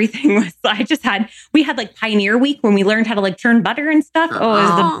like everything was, we had like Pioneer Week when we learned how to like churn butter and stuff. Oh, it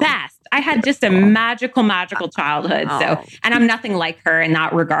was the best. I had just a magical childhood. So, and I'm nothing like her in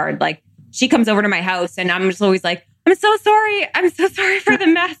that regard. Like she comes over to my house and I'm just always like, I'm so sorry. I'm so sorry for the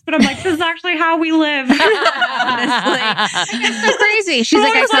mess. But I'm like, this is actually how we live. Honestly. It's so crazy. She's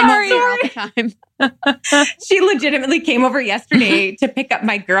like, I come over here all the time. She legitimately came over yesterday to pick up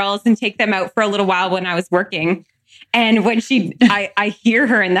my girls and take them out for a little while when I was working. And when I hear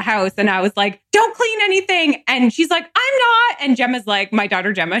her in the house and I was like, don't clean anything. And she's like, I'm not. And Gemma's like, my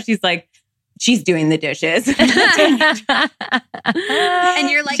daughter Gemma, she's like, she's doing the dishes. And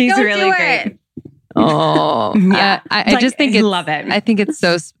you're like, she's don't really do great. It. Oh, yeah. I just think I love it. I think it's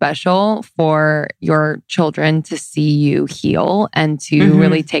so special for your children to see you heal and to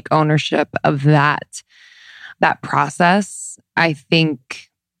really take ownership of that process. I think,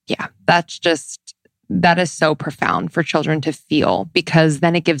 that is so profound for children to feel, because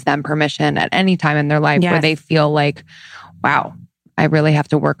then it gives them permission at any time in their life where they feel like, wow, I really have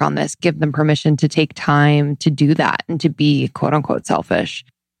to work on this. Give them permission to take time to do that and to be quote unquote selfish.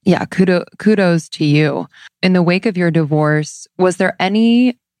 Yeah, kudos to you. In the wake of your divorce, was there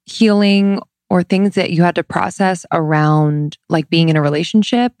any healing or things that you had to process around like being in a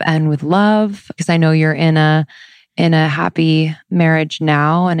relationship and with love? Because I know you're in a in a happy marriage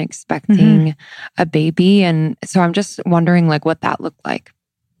now and expecting a baby. And so I'm just wondering like what that looked like.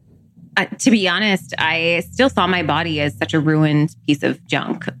 To be honest, I still saw my body as such a ruined piece of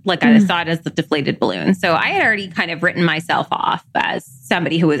junk. Like I saw it as the deflated balloon. So I had already kind of written myself off as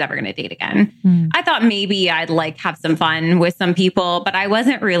somebody who was ever going to date again. I thought maybe I'd like have some fun with some people, but I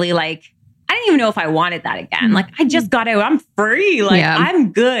wasn't really like, I didn't even know if I wanted that again. Like I just got out. I'm free. Like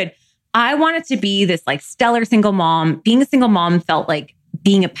I'm good. I wanted to be this like stellar single mom. Being a single mom felt like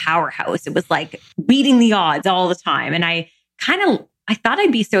being a powerhouse. It was like beating the odds all the time. And I thought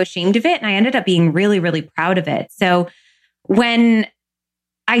I'd be so ashamed of it. And I ended up being really, really proud of it. So when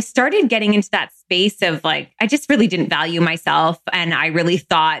I started getting into that space of like, I just really didn't value myself. And I really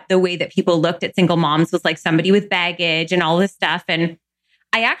thought the way that people looked at single moms was like somebody with baggage and all this stuff. And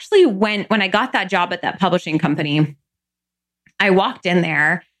I actually when I got that job at that publishing company, I walked in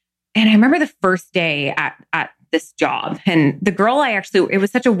there and I remember the first day at this job and the girl it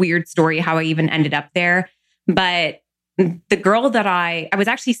was such a weird story how I even ended up there. But the girl that I was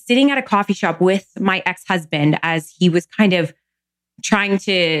actually sitting at a coffee shop with my ex-husband as he was kind of trying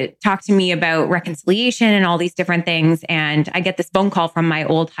to talk to me about reconciliation and all these different things. And I get this phone call from my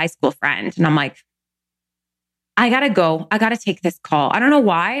old high school friend. And I'm like, I gotta go. I gotta take this call. I don't know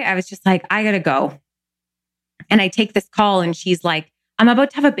why. I was just like, I gotta go. And I take this call and she's like, I'm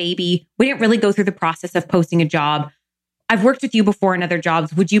about to have a baby. We didn't really go through the process of posting a job. I've worked with you before in other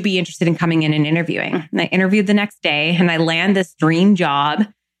jobs. Would you be interested in coming in and interviewing? And I interviewed the next day and I land this dream job.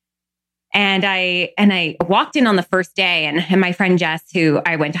 And I walked in on the first day and my friend Jess, who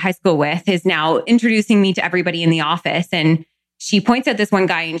I went to high school with, is now introducing me to everybody in the office. And she points at this one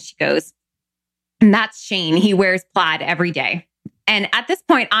guy and she goes, and that's Shane. He wears plaid every day. And at this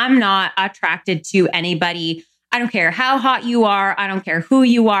point, I'm not attracted to anybody. I don't care how hot you are. I don't care who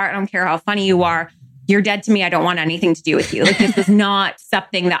you are. I don't care how funny you are. You're dead to me. I don't want anything to do with you. Like this was not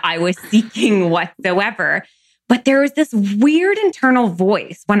something that I was seeking whatsoever. But there was this weird internal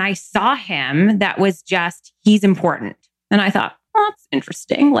voice when I saw him that was just, he's important. And I thought, oh, that's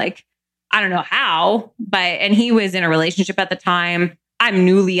interesting. Like, I don't know how, and he was in a relationship at the time. I'm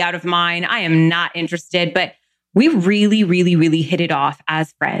newly out of mine. I am not interested, but we really, really, really hit it off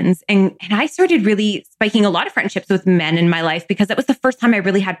as friends. And I started really spiking a lot of friendships with men in my life because that was the first time I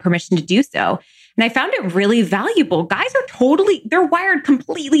really had permission to do so. And I found it really valuable. Guys are they're wired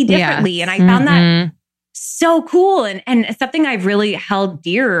completely differently. Yes. And I found that so cool. And something I've really held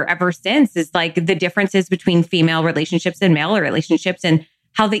dear ever since is like the differences between female relationships and male relationships and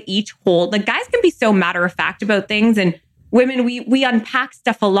how they each hold. Like guys can be so matter of fact about things and women, we unpack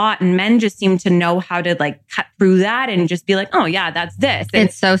stuff a lot and men just seem to know how to like cut through that and just be like, oh yeah, that's this. And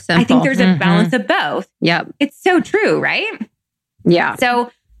it's so simple. I think there's a balance of both. Yep. It's so true, right? Yeah. So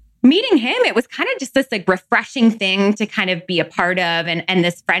meeting him, it was kind of just this like refreshing thing to kind of be a part of and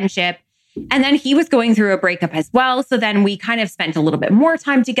this friendship. And then he was going through a breakup as well. So then we kind of spent a little bit more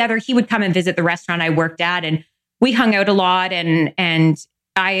time together. He would come and visit the restaurant I worked at and we hung out a lot and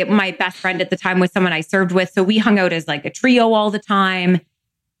my best friend at the time was someone I served with. So we hung out as like a trio all the time.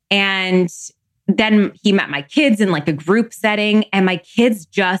 And then he met my kids in like a group setting and my kids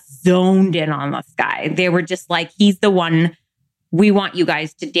just zoned in on this guy. They were just like, he's the one we want you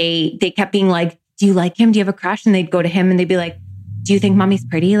guys to date. They kept being like, do you like him? Do you have a crush? And they'd go to him and they'd be like, do you think mommy's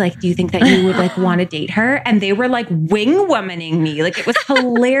pretty? Like, do you think that you would like want to date her? And they were like wing-womaning me. Like it was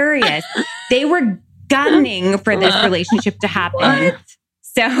hilarious. They were gunning for this relationship to happen. What?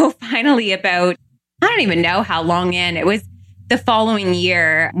 So finally I don't even know how long in, it was the following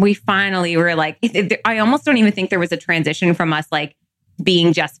year, we finally were like, I almost don't even think there was a transition from us like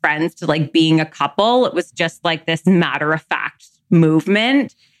being just friends to like being a couple. It was just like this matter of fact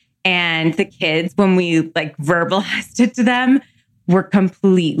movement. And the kids, when we like verbalized it to them, were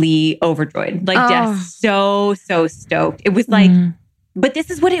completely overjoyed. Like just so stoked. It was like, but this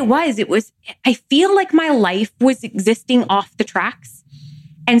is what it was. I feel like my life was existing off the tracks.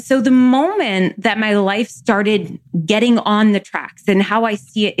 And so the moment that my life started getting on the tracks and how I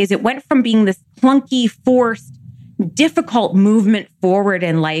see it is it went from being this clunky, forced, difficult movement forward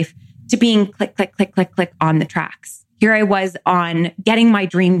in life to being click, click, click, click, click on the tracks. Here I was on getting my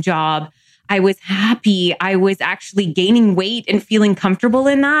dream job. I was happy. I was actually gaining weight and feeling comfortable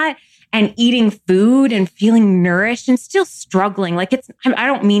in that and eating food and feeling nourished and still struggling. Like I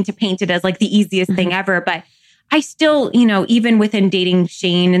don't mean to paint it as like the easiest thing ever, but I still, even within dating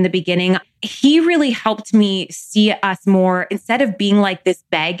Shane in the beginning, he really helped me see us more instead of being like this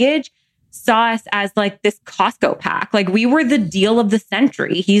baggage, saw us as like this Costco pack. Like we were the deal of the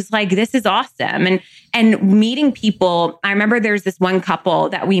century. He's like, this is awesome. And meeting people, I remember there's this one couple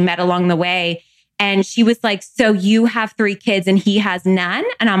that we met along the way And she was like, so you have 3 kids and he has none?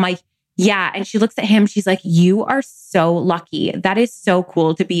 And I'm like, yeah. And she looks at him. She's like, you are so lucky. That is so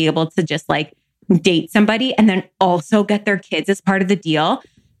cool to be able to just like date somebody and then also get their kids as part of the deal.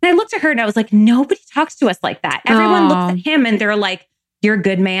 And I looked at her and I was like, nobody talks to us like that. Everyone looks at him and they're like, you're a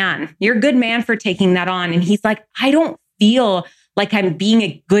good man. You're a good man for taking that on. And he's like, I don't feel like I'm being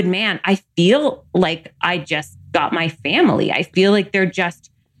a good man. I feel like I just got my family. I feel like they're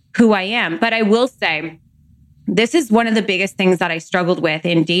just who I am. But I will say, this is one of the biggest things that I struggled with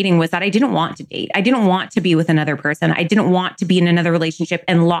in dating was that I didn't want to date. I didn't want to be with another person. I didn't want to be in another relationship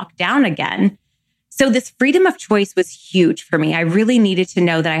and lock down again. So this freedom of choice was huge for me. I really needed to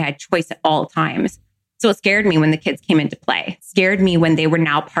know that I had choice at all times. So it scared me when the kids came into play. It scared me when they were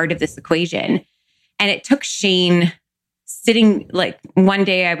now part of this equation. And it took Shane sitting, like one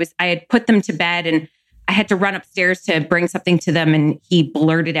day I had put them to bed and I had to run upstairs to bring something to them. And he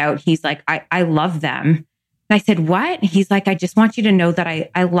blurted out, he's like, I love them. And I said, what? And he's like, I just want you to know that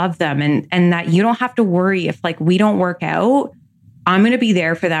I love them and that you don't have to worry if like we don't work out. I'm going to be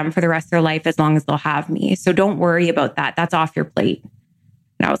there for them for the rest of their life as long as they'll have me. So don't worry about that. That's off your plate.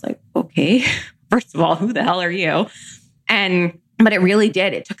 And I was like, okay, first of all, who the hell are you? But it really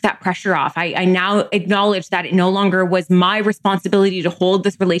did. It took that pressure off. I now acknowledge that it no longer was my responsibility to hold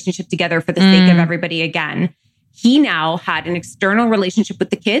this relationship together for the sake of everybody again. He now had an external relationship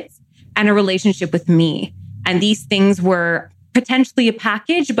with the kids and a relationship with me. And these things were potentially a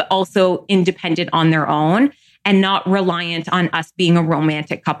package, but also independent on their own and not reliant on us being a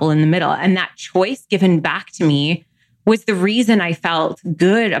romantic couple in the middle. And that choice given back to me was the reason I felt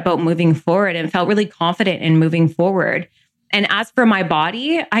good about moving forward and felt really confident in moving forward. And as for my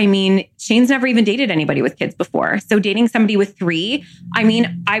body, I mean, Shane's never even dated anybody with kids before. So dating somebody with 3, I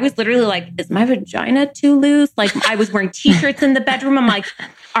mean, I was literally like, is my vagina too loose? Like I was wearing t-shirts in the bedroom. I'm like,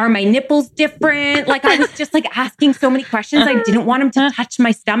 are my nipples different? Like I was just like asking so many questions. I didn't want him to touch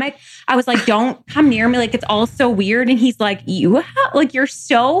my stomach. I was like, don't come near me. Like it's all so weird. And he's like, he's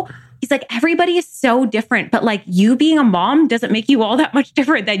like, everybody is so different, but like you being a mom doesn't make you all that much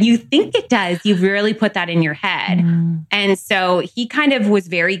different than you think it does. You've really put that in your head. And so he kind of was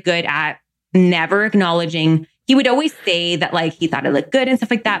very good at never acknowledging. He would always say that like he thought it looked good and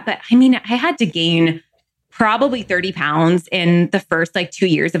stuff like that. But I mean, I had to gain probably 30 pounds in the first like 2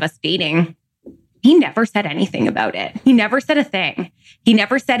 years of us dating. He never said anything about it. He never said a thing. He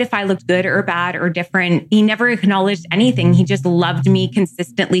never said if I looked good or bad or different. He never acknowledged anything. He just loved me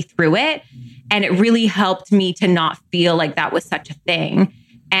consistently through it. And it really helped me to not feel like that was such a thing.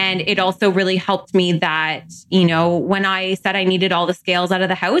 And it also really helped me that, you know, when I said I needed all the scales out of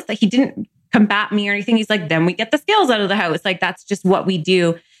the house, like he didn't combat me or anything. He's like, then we get the scales out of the house. Like that's just what we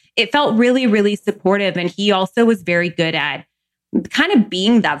do. It felt really, really supportive. And he also was very good at kind of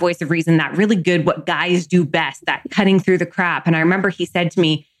being that voice of reason, that really good, what guys do best, that cutting through the crap. And I remember he said to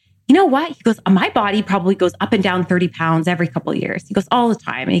me, you know what? He goes, my body probably goes up and down 30 pounds every couple of years. He goes, all the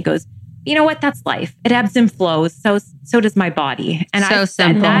time. And he goes, you know what? That's life. It ebbs and flows. So does my body. And I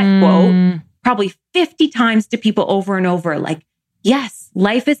said that quote probably 50 times to people over and over. Like, yes,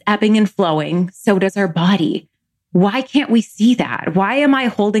 life is ebbing and flowing. So does our body. Why can't we see that? Why am I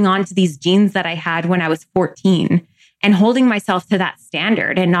holding on to these genes that I had when I was 14 and holding myself to that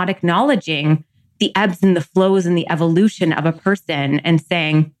standard and not acknowledging the ebbs and the flows and the evolution of a person and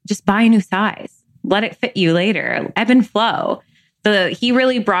saying, just buy a new size, let it fit you later, ebb and flow. So he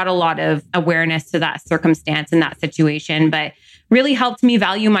really brought a lot of awareness to that circumstance and that situation, but really helped me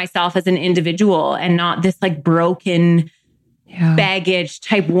value myself as an individual and not this like broken baggage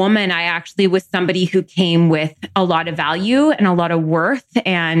type woman. I actually was somebody who came with a lot of value and a lot of worth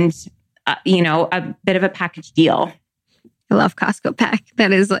and, a bit of a package deal. I love Costco pack.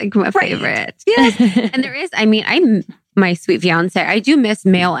 That is like my favorite. Yes. And there is, I'm my sweet fiance. I do miss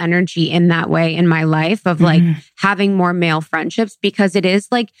male energy in that way in my life of like having more male friendships because it is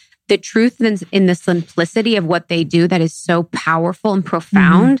like the truth in the simplicity of what they do that is so powerful and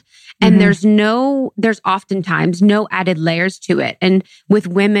profound. And there's oftentimes no added layers to it. And with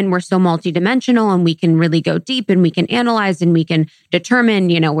women, we're so multidimensional and we can really go deep and we can analyze and we can determine,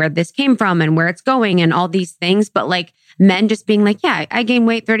 where this came from and where it's going and all these things. But like men just being like, yeah, I gained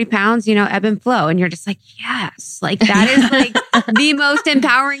weight, 30 pounds, ebb and flow. And you're just like, yes, like that is like the most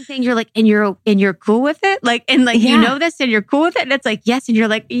empowering thing. You're like, and you're cool with it. Like, and like, you know this and you're cool with it. And it's like, yes. And you're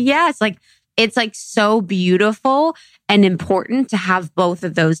like, yes, like, it's like so beautiful and important to have both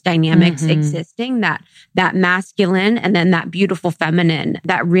of those dynamics existing, that masculine and then that beautiful feminine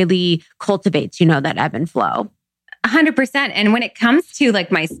that really cultivates, that ebb and flow. 100%. And when it comes to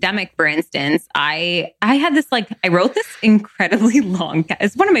like my stomach, for instance, I had this, like, I wrote this incredibly long,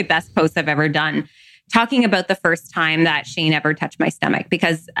 it's one of my best posts I've ever done, talking about the first time that Shane ever touched my stomach.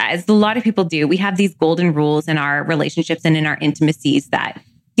 Because as a lot of people do, we have these golden rules in our relationships and in our intimacies that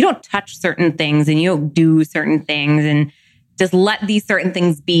you don't touch certain things and you don't do certain things and just let these certain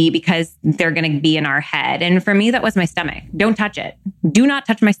things be because they're going to be in our head. And for me, that was my stomach. Don't touch it. Do not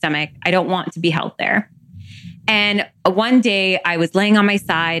touch my stomach. I don't want to be held there. And one day I was laying on my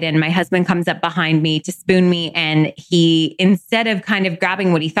side and my husband comes up behind me to spoon me. And he, instead of kind of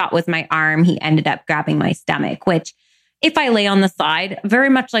grabbing what he thought was my arm, he ended up grabbing my stomach, which, if I lay on the side, very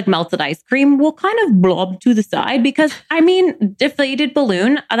much like melted ice cream, will kind of blob to the side because, I mean, deflated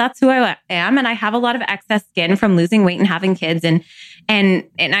balloon, that's who I am. And I have a lot of excess skin from losing weight and having kids. And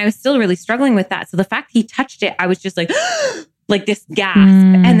I was still really struggling with that. So the fact he touched it, I was just like, like this gasp.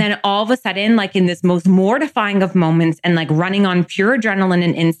 And then all of a sudden, like in this most mortifying of moments and like running on pure adrenaline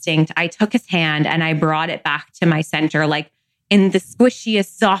and instinct, I took his hand and I brought it back to my center, like in the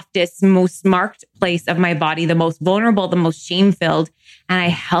squishiest, softest, most marked place of my body, the most vulnerable, the most shame-filled. And I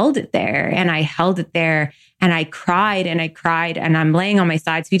held it there and I held it there and I cried and I cried and I'm laying on my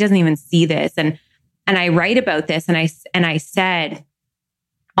side. So he doesn't even see this. And I write about this and I said,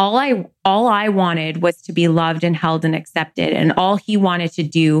 all I wanted was to be loved and held and accepted. And all he wanted to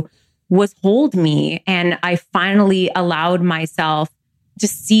do was hold me. And I finally allowed myself to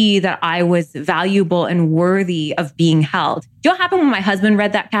see that I was valuable and worthy of being held. Do you know what happened when my husband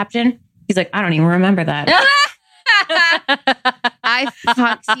read that caption? He's like, I don't even remember that.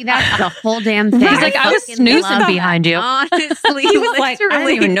 See, that's the whole damn thing. He's like, I was snoozing behind you. Honestly, he was like, I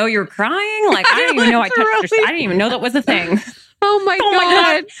don't even know you're crying. Like, I don't even know I touched your, I didn't even know that was a thing. Oh my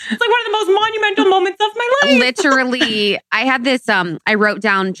God. It's like one of the most monumental moments of my life. Literally, I had this, I wrote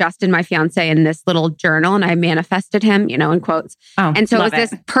down Justin, my fiance, in this little journal and I manifested him, in quotes. Oh, and so it was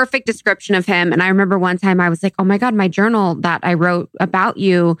this perfect description of him. And I remember one time I was like, oh my God, my journal that I wrote about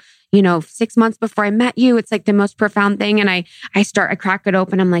you, 6 months before I met you, it's like the most profound thing. And I crack it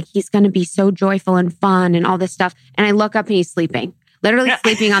open. I'm like, he's going to be so joyful and fun and all this stuff. And I look up and he's sleeping. Literally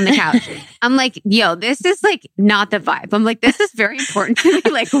sleeping on the couch. I'm like, yo, this is like not the vibe. I'm like, this is very important to me.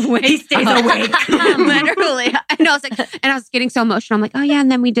 Like, wake he stays awake. Literally. And I was getting so emotional. I'm like, oh yeah.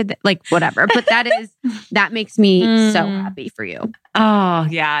 And then we did that, like whatever. But that makes me so happy for you. Oh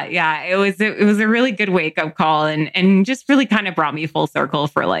yeah. Yeah. It was a really good wake up call and just really kind of brought me full circle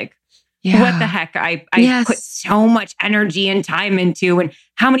for like, what the heck I put so much energy and time into, and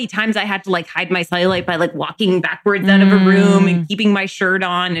how many times I had to like hide my cellulite by like walking backwards out of a room and keeping my shirt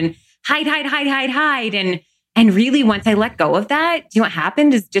on and hide. And really, once I let go of that, do you know what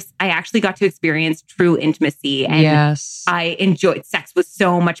happened is just, I actually got to experience true intimacy. And I enjoyed sex was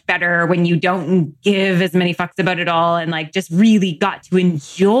so much better when you don't give as many fucks about it all and like just really got to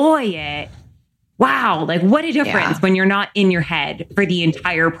enjoy it. Wow, like what a difference when you're not in your head for the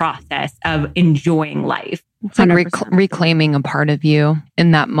entire process of enjoying life. It's like reclaiming a part of you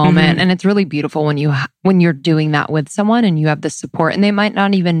in that moment. And it's really beautiful when you're doing that with someone and you have the support and they might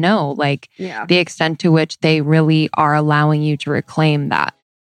not even know the extent to which they really are allowing you to reclaim that.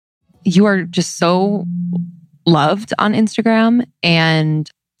 You are just so loved on Instagram, and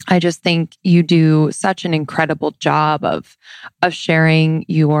I just think you do such an incredible job of sharing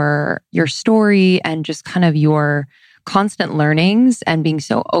your story and just kind of your constant learnings and being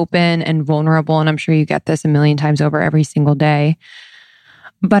so open and vulnerable. And I'm sure you get this a million times over every single day.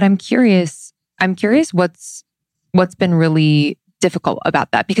 But I'm curious what's been really difficult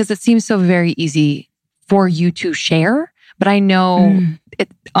about that, because it seems so very easy for you to share. But I know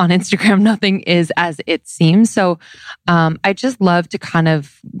on Instagram, nothing is as it seems. So I just love to kind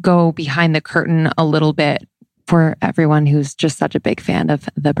of go behind the curtain a little bit for everyone who's just such a big fan of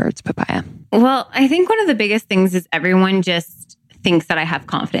the Birds Papaya. Well, I think one of the biggest things is everyone just thinks that I have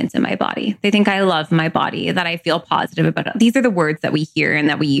confidence in my body. They think I love my body, that I feel positive about it. These are the words that we hear and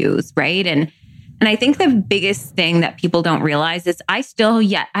that we use, right? And I think the biggest thing that people don't realize is I've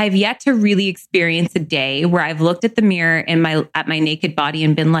yet to really experience a day where I've looked at the mirror at my naked body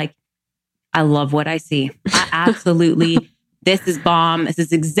and been like, I love what I see. I absolutely, this is bomb. This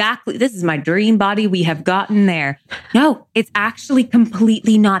is my dream body. We have gotten there. No, it's actually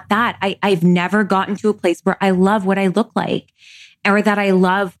completely not that. I've never gotten to a place where I love what I look like, or that I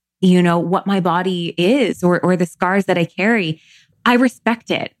love, what my body is, or the scars that I carry. I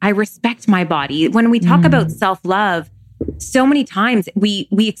respect it. I respect my body. When we talk about self-love, so many times we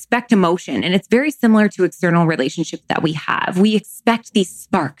expect emotion, and it's very similar to external relationships that we have. We expect these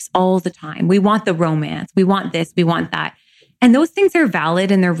sparks all the time. We want the romance. We want this. We want that. And those things are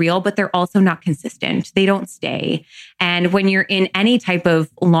valid and they're real, but they're also not consistent. They don't stay. And when you're in any type of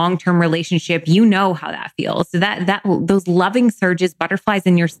long-term relationship, you know how that feels. So those loving surges, butterflies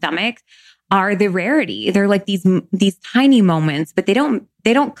in your stomach are the rarity. They're like these tiny moments, but they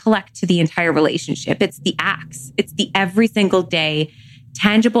don't collect to the entire relationship. It's the acts. It's the every single day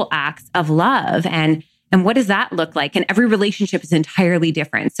tangible acts of love. And what does that look like? And every relationship is entirely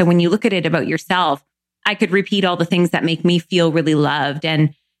different. So when you look at it about yourself, I could repeat all the things that make me feel really loved,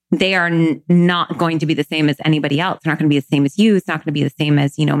 and they are not going to be the same as anybody else. They're not going to be the same as you. It's not going to be the same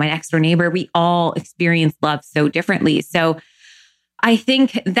as, my next door neighbor. We all experience love so differently. So I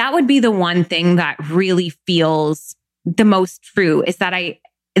think that would be the one thing that really feels the most true, is that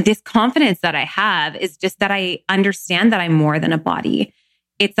this confidence that I have is just that I understand that I'm more than a body.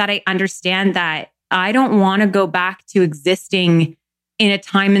 It's that I understand that I don't want to go back to existing in a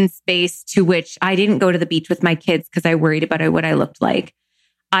time and space to which I didn't go to the beach with my kids because I worried about what I looked like.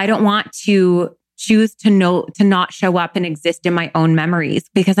 I don't want to choose to not show up and exist in my own memories,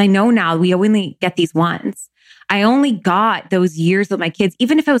 because I know now we only get these once. I only got those years with my kids,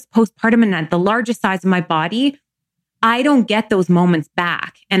 even if I was postpartum and at the largest size of my body, I don't get those moments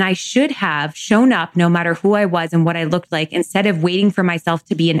back. And I should have shown up no matter who I was and what I looked like, instead of waiting for myself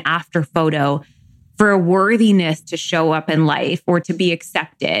to be an after photo for a worthiness to show up in life or to be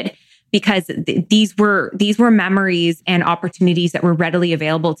accepted, because these were memories and opportunities that were readily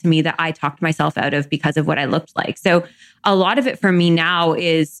available to me that I talked myself out of because of what I looked like. So a lot of it for me now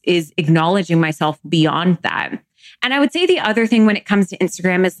is acknowledging myself beyond that. And I would say the other thing when it comes to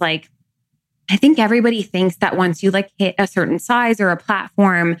Instagram is like, I think everybody thinks that once you like hit a certain size or a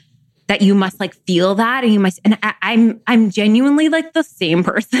platform, that you must like feel that, and I'm genuinely like the same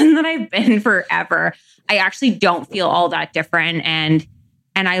person that I've been forever. I actually don't feel all that different. And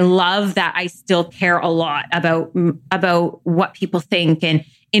I love that I still care a lot about what people think, and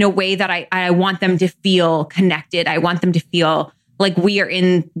in a way that I want them to feel connected. I want them to feel like we are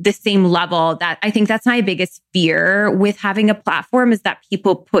in the same level. That I think that's my biggest fear with having a platform, is that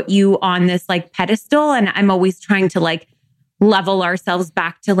people put you on this like pedestal. And I'm always trying to like level ourselves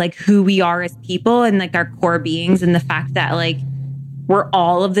back to like who we are as people and like our core beings, and the fact that like we're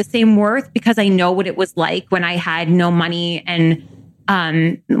all of the same worth, because I know what it was like when I had no money and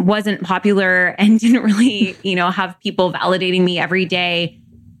wasn't popular and didn't really, have people validating me every day.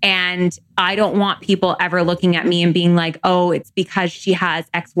 And I don't want people ever looking at me and being like, oh, it's because she has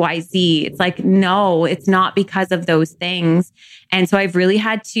XYZ. It's like, no, it's not because of those things. And so I've really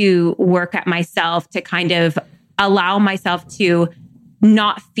had to work at myself to kind of allow myself to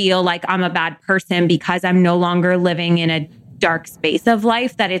not feel like I'm a bad person because I'm no longer living in a dark space of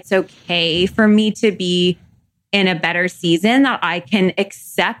life, that it's okay for me to be in a better season, that I can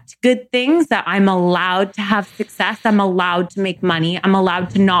accept good things, that I'm allowed to have success. I'm allowed to make money. I'm allowed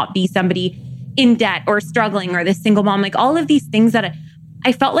to not be somebody in debt or struggling or this single mom, like all of these things that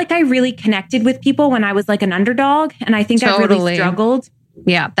I felt like I really connected with people when I was like an underdog. And I think I really struggled.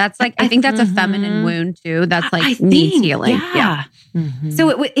 Yeah, that's like, I think that's a feminine wound too. That's like needs healing. Yeah. Mm-hmm.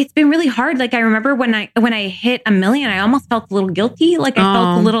 So it's been really hard. Like I remember when I hit 1 million, I almost felt a little guilty. Like I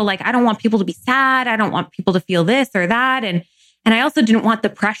felt a little like, I don't want people to be sad. I don't want people to feel this or that. And I also didn't want the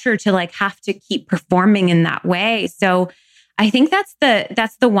pressure to like have to keep performing in that way. So I think that's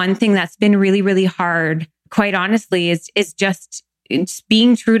the one thing that's been really, really hard, quite honestly, is just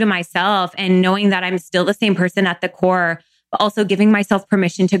being true to myself and knowing that I'm still the same person at the core, but also giving myself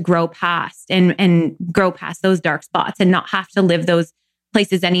permission to grow past and grow past those dark spots and not have to live those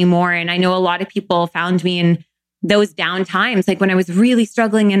places anymore. And I know a lot of people found me in those down times, like when I was really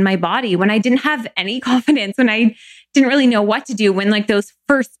struggling in my body, when I didn't have any confidence, when I didn't really know what to do, when like those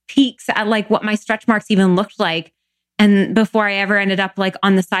first peaks at like what my stretch marks even looked like. And before I ever ended up like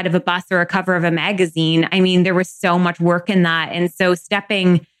on the side of a bus or a cover of a magazine, I mean, there was so much work in that. And so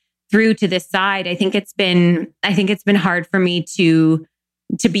stepping through to this side, I think it's been hard for me to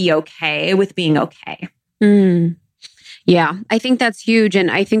be okay with being okay. Yeah, I think that's huge. And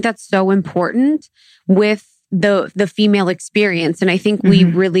I think that's so important with the female experience. And I think we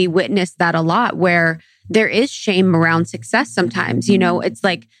really witness that a lot, where there is shame around success sometimes. It's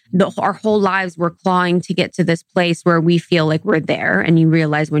like our whole lives we're clawing to get to this place where we feel like we're there. And you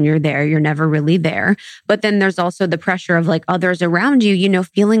realize when you're there, you're never really there. But then there's also the pressure of like others around you,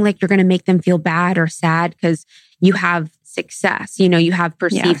 feeling like you're going to make them feel bad or sad because you have success, you have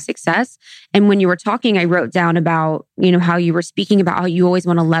perceived success. And when you were talking, I wrote down about, how you were speaking about how you always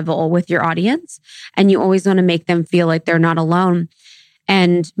want to level with your audience and you always want to make them feel like they're not alone.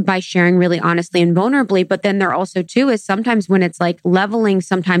 And by sharing really honestly and vulnerably, but then there also too is sometimes when it's like leveling,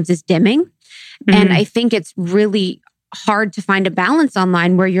 sometimes is dimming. And I think it's really hard to find a balance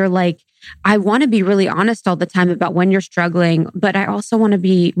online where you're like, I want to be really honest all the time about when you're struggling, but I also want to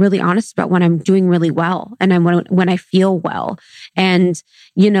be really honest about when I'm doing really well and when I feel well. And,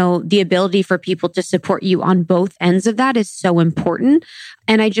 the ability for people to support you on both ends of that is so important.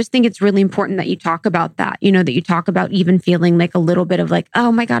 And I just think it's really important that you talk about that, that you talk about even feeling like a little bit of like,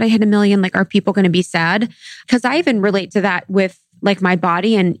 oh my God, I hit 1 million. Like, are people going to be sad? Because I even relate to that with like my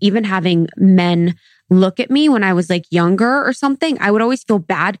body, and even having men look at me when I was like younger or something, I would always feel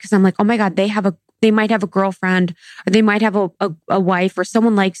bad because I'm like, oh my God, they might have a girlfriend, or they might have a wife, or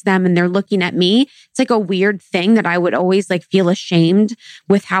someone likes them and they're looking at me. It's like a weird thing that I would always like feel ashamed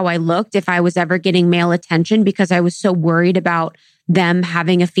with how I looked if I was ever getting male attention, because I was so worried about them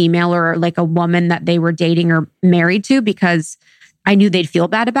having a female or like a woman that they were dating or married to, because I knew they'd feel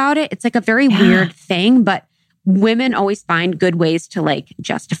bad about it. It's like a very weird thing, but women always find good ways to like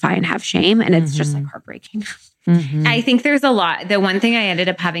justify and have shame. And it's just like heartbreaking. I think there's a lot. The one thing I ended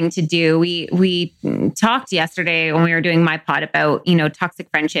up having to do, we talked yesterday when we were doing my pod about,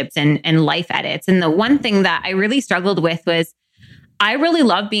 toxic friendships and life edits. And the one thing that I really struggled with was, I really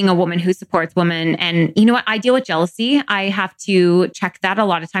love being a woman who supports women. And you know what? I deal with jealousy. I have to check that a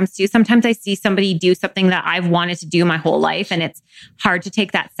lot of times too. Sometimes I see somebody do something that I've wanted to do my whole life, and it's hard to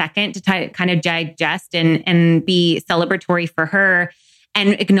take that second to kind of digest and be celebratory for her, and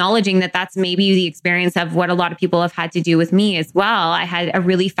acknowledging that that's maybe the experience of what a lot of people have had to do with me as well. I had a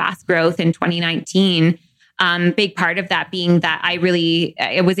really fast growth in 2019. Big part of that being that I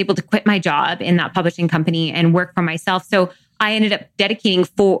was able to quit my job in that publishing company and work for myself. So I ended up dedicating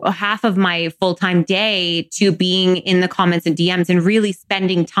half of my full-time day to being in the comments and DMs and really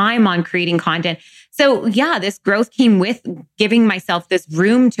spending time on creating content. So yeah, this growth came with giving myself this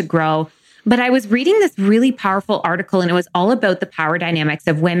room to grow. But I was reading this really powerful article, and it was all about the power dynamics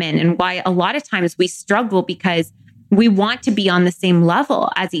of women and why a lot of times we struggle because we want to be on the same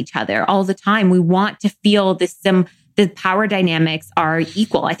level as each other all the time. We want to feel the power dynamics are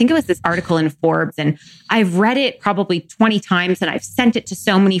equal. I think it was this article in Forbes, and I've read it probably 20 times, and I've sent it to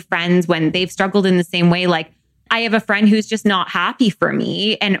so many friends when they've struggled in the same way. Like, I have a friend who's just not happy for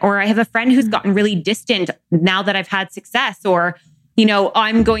me, or I have a friend who's gotten really distant now that I've had success, or,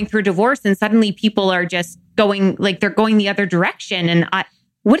 I'm going through a divorce and suddenly people are just going, like, they're going the other direction. And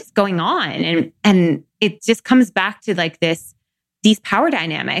what is going on? And it just comes back to like these power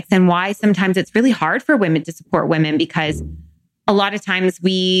dynamics, and why sometimes it's really hard for women to support women, because a lot of times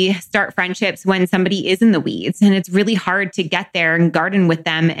we start friendships when somebody is in the weeds, and it's really hard to get there and garden with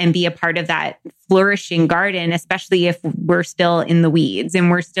them and be a part of that flourishing garden, especially if we're still in the weeds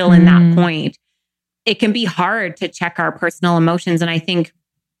and we're still in that point. It can be hard to check our personal emotions. And I think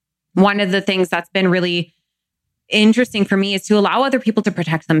one of the things that's been really interesting for me is to allow other people to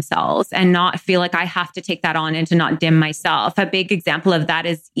protect themselves and not feel like I have to take that on and to not dim myself. A big example of that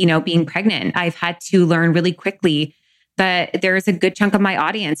is, being pregnant. I've had to learn really quickly that there is a good chunk of my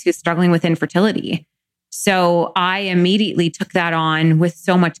audience who's struggling with infertility. So I immediately took that on with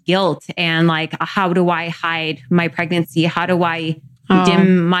so much guilt and like, how do I hide my pregnancy? How do I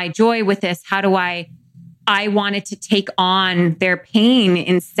dim my joy with this? How do I wanted to take on their pain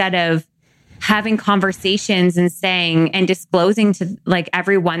instead of having conversations and saying and disclosing to like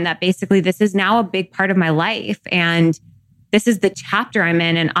everyone that basically this is now a big part of my life and this is the chapter I'm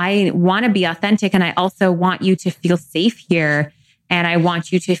in, and I want to be authentic, and I also want you to feel safe here. And I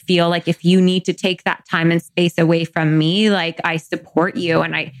want you to feel like if you need to take that time and space away from me, like I support you.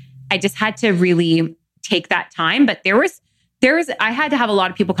 And I just had to really take that time. But I had to have a lot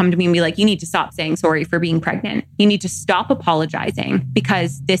of people come to me and be like, you need to stop saying sorry for being pregnant. You need to stop apologizing,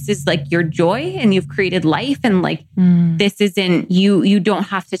 because this is like your joy and you've created life. And like, this isn't, you don't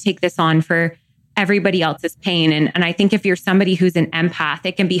have to take this on for everybody else's pain. And I think if you're somebody who's an empath,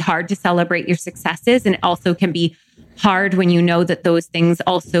 it can be hard to celebrate your successes. And it also can be hard when you know that those things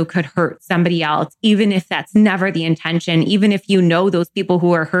also could hurt somebody else, even if that's never the intention, even if you know those people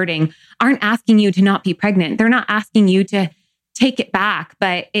who are hurting aren't asking you to not be pregnant. They're not asking you to take it back,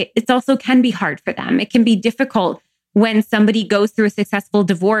 but it also can be hard for them. It can be difficult when somebody goes through a successful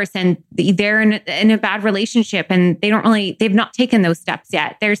divorce and they're in a bad relationship and they've not taken those steps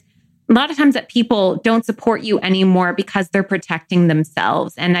yet. There's a lot of times that people don't support you anymore because they're protecting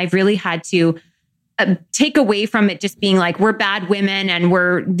themselves. And I've really had to take away from it just being like, we're bad women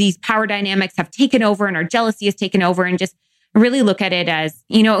and these power dynamics have taken over and our jealousy has taken over, and just really look at it as,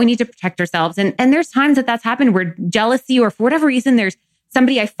 we need to protect ourselves. And there's times that that's happened where jealousy, or for whatever reason, there's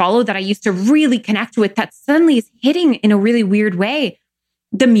somebody I follow that I used to really connect with that suddenly is hitting in a really weird way.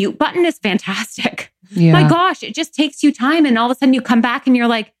 The mute button is fantastic. Yeah. My gosh, it just takes you time. And all of a sudden you come back and you're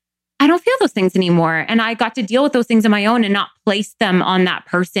like, I don't feel those things anymore. And I got to deal with those things on my own and not place them on that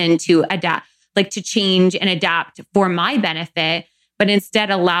person to adapt, like to change and adapt for my benefit, but instead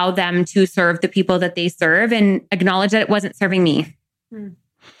allow them to serve the people that they serve and acknowledge that it wasn't serving me.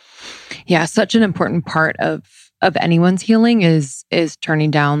 Yeah, such an important part of anyone's healing is turning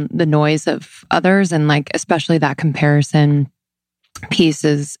down the noise of others, and like especially that comparison piece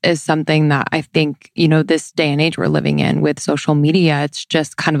is something that I think, this day and age we're living in with social media, it's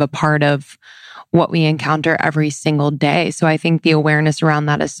just kind of a part of what we encounter every single day. So I think the awareness around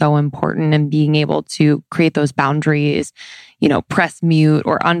that is so important, and being able to create those boundaries, press mute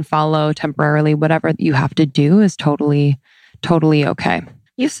or unfollow temporarily, whatever you have to do is totally okay.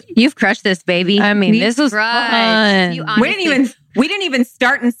 You've crushed this, baby. I mean, this was fun. We didn't even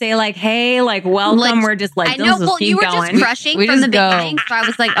start and say like, hey, like, welcome. We're just like, I know. Well, you were going. just crushing from the beginning. So I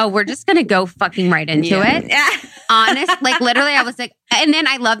was like, oh, we're just going to go fucking right into it. Yeah. Honest. Like literally I was like, and then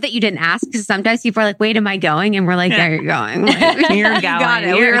I love that you didn't ask, because sometimes people are like, wait, am I going? And we're like, yeah, you're going. Like, you're going. Got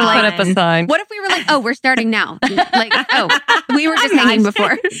it. We were like, put up a sign. What if we were like, oh, we're starting now? Like, oh, we were just hanging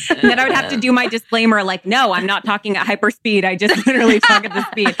before. And then I would have to do my disclaimer like, no, I'm not talking at hyper speed. I just literally talk at the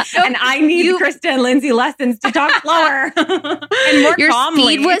speed. And I need Krista and Lindsay lessons to talk slower and more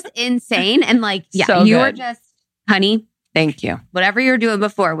calmly. Speed was insane. And like, yeah, so you were just, honey, thank you. Whatever you're doing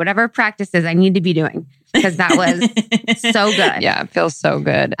before, whatever practices I need to be doing, because that was so good. Yeah, it feels so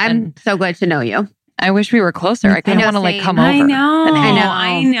good. I'm so glad to know you. I wish we were closer. I kind of want to like come over. I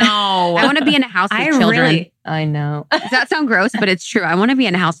know. I want to be in a house with children. I know. Does that sound gross? But it's true. I want to be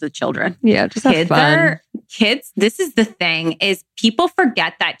in a house with children. Yeah, just have fun. Kids, this is the thing, is people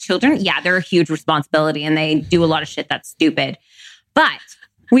forget that children, they're a huge responsibility and they do a lot of shit that's stupid. But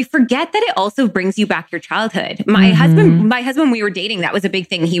we forget that it also brings you back your childhood. My husband, when we were dating, that was a big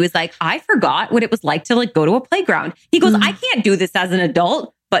thing. He was like, I forgot what it was like to like go to a playground. He goes, I can't do this as an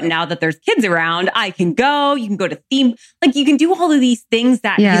adult, but now that there's kids around, I can go. You can go to theme, like you can do all of these things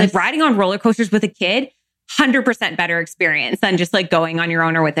that like riding on roller coasters with a kid, 100% better experience than just like going on your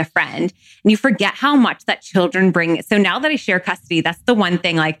own or with a friend. And you forget how much that children bring. So now that I share custody, that's the one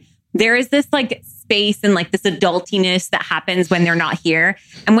thing, like there is this like space and like this adultiness that happens when they're not here.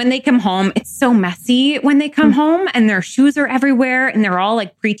 And when they come home, it's so messy when they come home, and their shoes are everywhere and they're all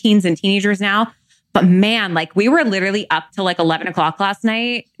like preteens and teenagers now. But man, like we were literally up till like 11 o'clock last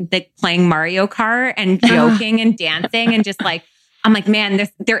night, like playing Mario Kart and joking and dancing and just like, I'm like, man,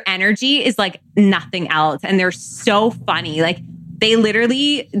 their energy is like nothing else. And they're so funny. Like they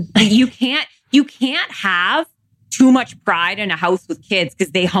literally, you can't have too much pride in a house with kids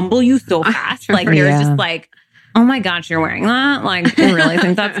because they humble you so fast. Like there's just like, oh my gosh, you're wearing that? Like, I really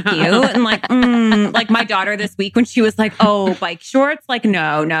think that's cute. And like, like my daughter this week when she was like, oh, bike shorts? Like,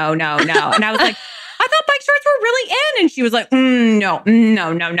 no. And I was like, I thought bike shorts were really in. And she was like, no.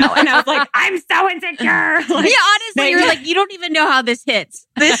 And I was like, I'm so insecure. Like, honestly, you're like, you don't even know how this hits.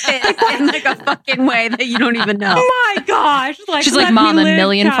 This hits in like a fucking way that you don't even know. Oh my gosh. Like, she's like, Mom, 1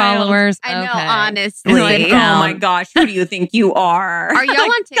 million followers. I know, honestly. Like, oh my gosh, who do you think you are? Are y'all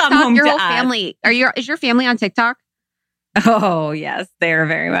on TikTok? Your whole family. Is your family on TikTok? Oh, yes. They're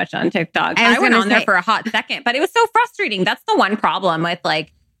very much on TikTok. I went on there for a hot second, but it was so frustrating. That's the one problem with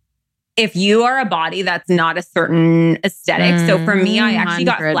like, if you are a body that's not a certain aesthetic. So for me, I actually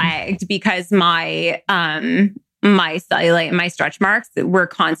got flagged because my cellulite, my stretch marks were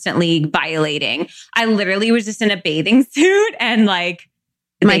constantly violating. I literally was just in a bathing suit and like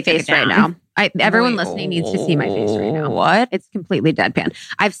my face right now. Everyone listening needs to see my face right now. What? It's completely deadpan.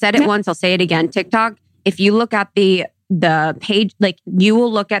 I've said it once. I'll say it again. TikTok, if you look at the page, like you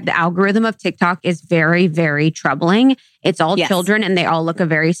will look at the algorithm of TikTok is very, very troubling. It's all children and they all look a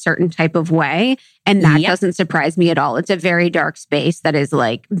very certain type of way. And that doesn't surprise me at all. It's a very dark space that is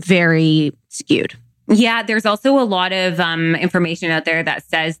like very skewed. Yeah, there's also a lot of information out there that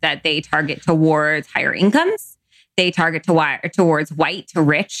says that they target towards higher incomes. They target towards white,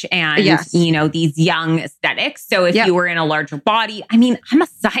 rich, and, these young aesthetics. So if you were in a larger body, I mean, I'm a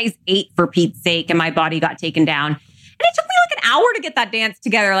size 8 for Pete's sake, and my body got taken down. And it took me like an hour to get that dance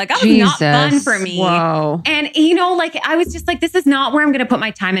together. Like, that was not fun for me. Whoa. And, like, I was just like, this is not where I'm going to put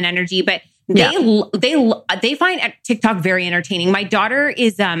my time and energy. But they find TikTok very entertaining. My daughter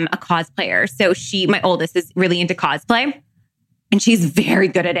is a cosplayer. So my oldest is really into cosplay. And she's very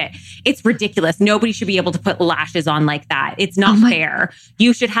good at it. It's ridiculous. Nobody should be able to put lashes on like that. It's not fair.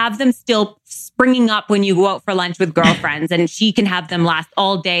 You should have them still springing up when you go out for lunch with girlfriends. And she can have them last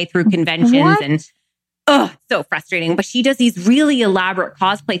all day through conventions. And so frustrating. But she does these really elaborate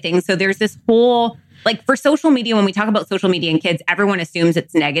cosplay things. So there's this whole like for social media, when we talk about social media and kids, everyone assumes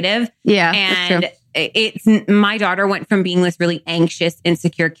it's negative. Yeah. And it's my daughter went from being this really anxious,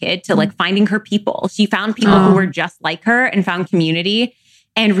 insecure kid to like finding her people. She found people who were just like her and found community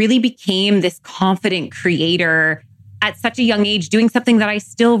and really became this confident creator at such a young age, doing something that I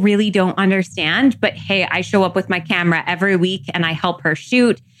still really don't understand. But hey, I show up with my camera every week and I help her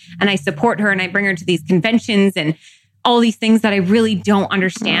shoot and I support her and I bring her to these conventions and all these things that I really don't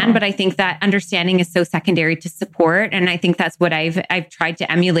understand. But I think that understanding is so secondary to support. And I think that's what I've tried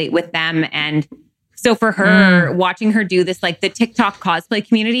to emulate with them. And so for her, watching her do this, like the TikTok cosplay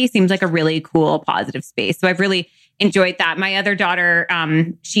community seems like a really cool, positive space. So I've really enjoyed that. My other daughter,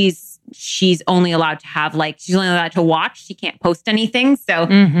 she's only allowed to have she's only allowed to watch. She can't post anything. So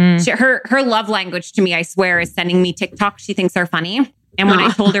her love language to me, I swear, is sending me TikToks she thinks are funny. And when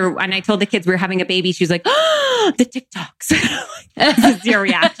I told the kids we were having a baby, she was like, oh, the TikToks. This is your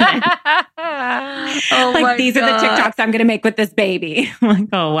reaction. These are the TikToks I'm going to make with this baby. I'm like,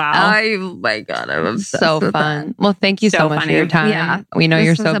 oh, wow. Oh my God. I'm so fun. Well, thank you so much for your time. Yeah. We know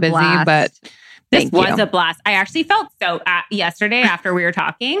you're so busy, but this was a blast. I actually felt yesterday after we were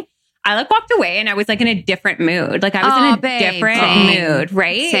talking, I walked away and I was in a different mood. I was in a different mood,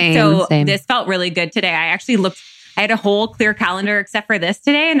 right? Same. This felt really good today. I actually I had a whole clear calendar except for this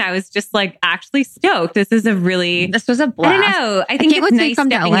today. And I was just actually stoked. This was a blast. I don't know. I think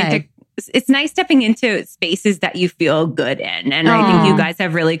it's nice stepping into spaces that you feel good in. And I think you guys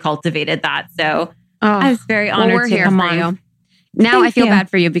have really cultivated that. So I was very honored to come on. You. Now I feel bad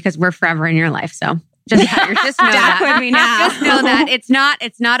for you because we're forever in your life. So just know that. With me now. Just know that it's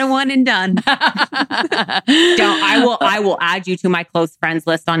not a one and done. I will add you to my close friends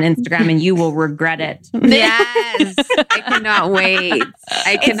list on Instagram and you will regret it. Yes. I cannot wait.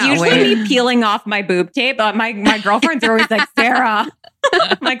 It's usually me peeling off my boob tape, but my girlfriends are always like, Sarah.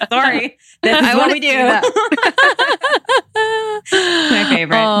 I'm like, sorry. This is what we do. My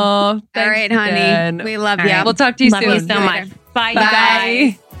favorite. Oh, all right, honey. Jen. We love you. Right. We'll talk to you soon. Love you so much. Bye,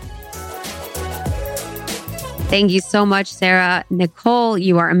 guys. Thank you so much, Sarah. Nicole,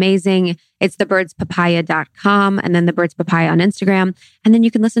 you are amazing. It's thebirdspapaya.com and then the Birds Papaya on Instagram. And then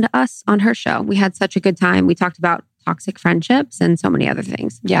you can listen to us on her show. We had such a good time. We talked about toxic friendships and so many other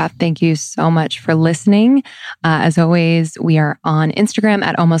things. Yeah. Thank you so much for listening. As always, we are on Instagram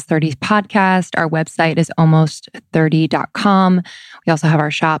at Almost 30 Podcast. Our website is almost30.com. We also have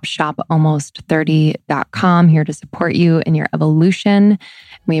our shop, shopalmost30.com, here to support you in your evolution.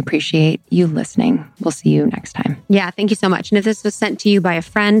 We appreciate you listening. We'll see you next time. Yeah, thank you so much. And if this was sent to you by a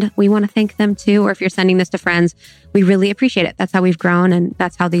friend, we want to thank them too. Or if you're sending this to friends, we really appreciate it. That's how we've grown. And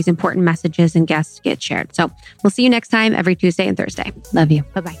that's how these important messages and guests get shared. So we'll see you next time every Tuesday and Thursday. Love you.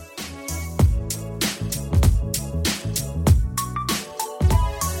 Bye-bye.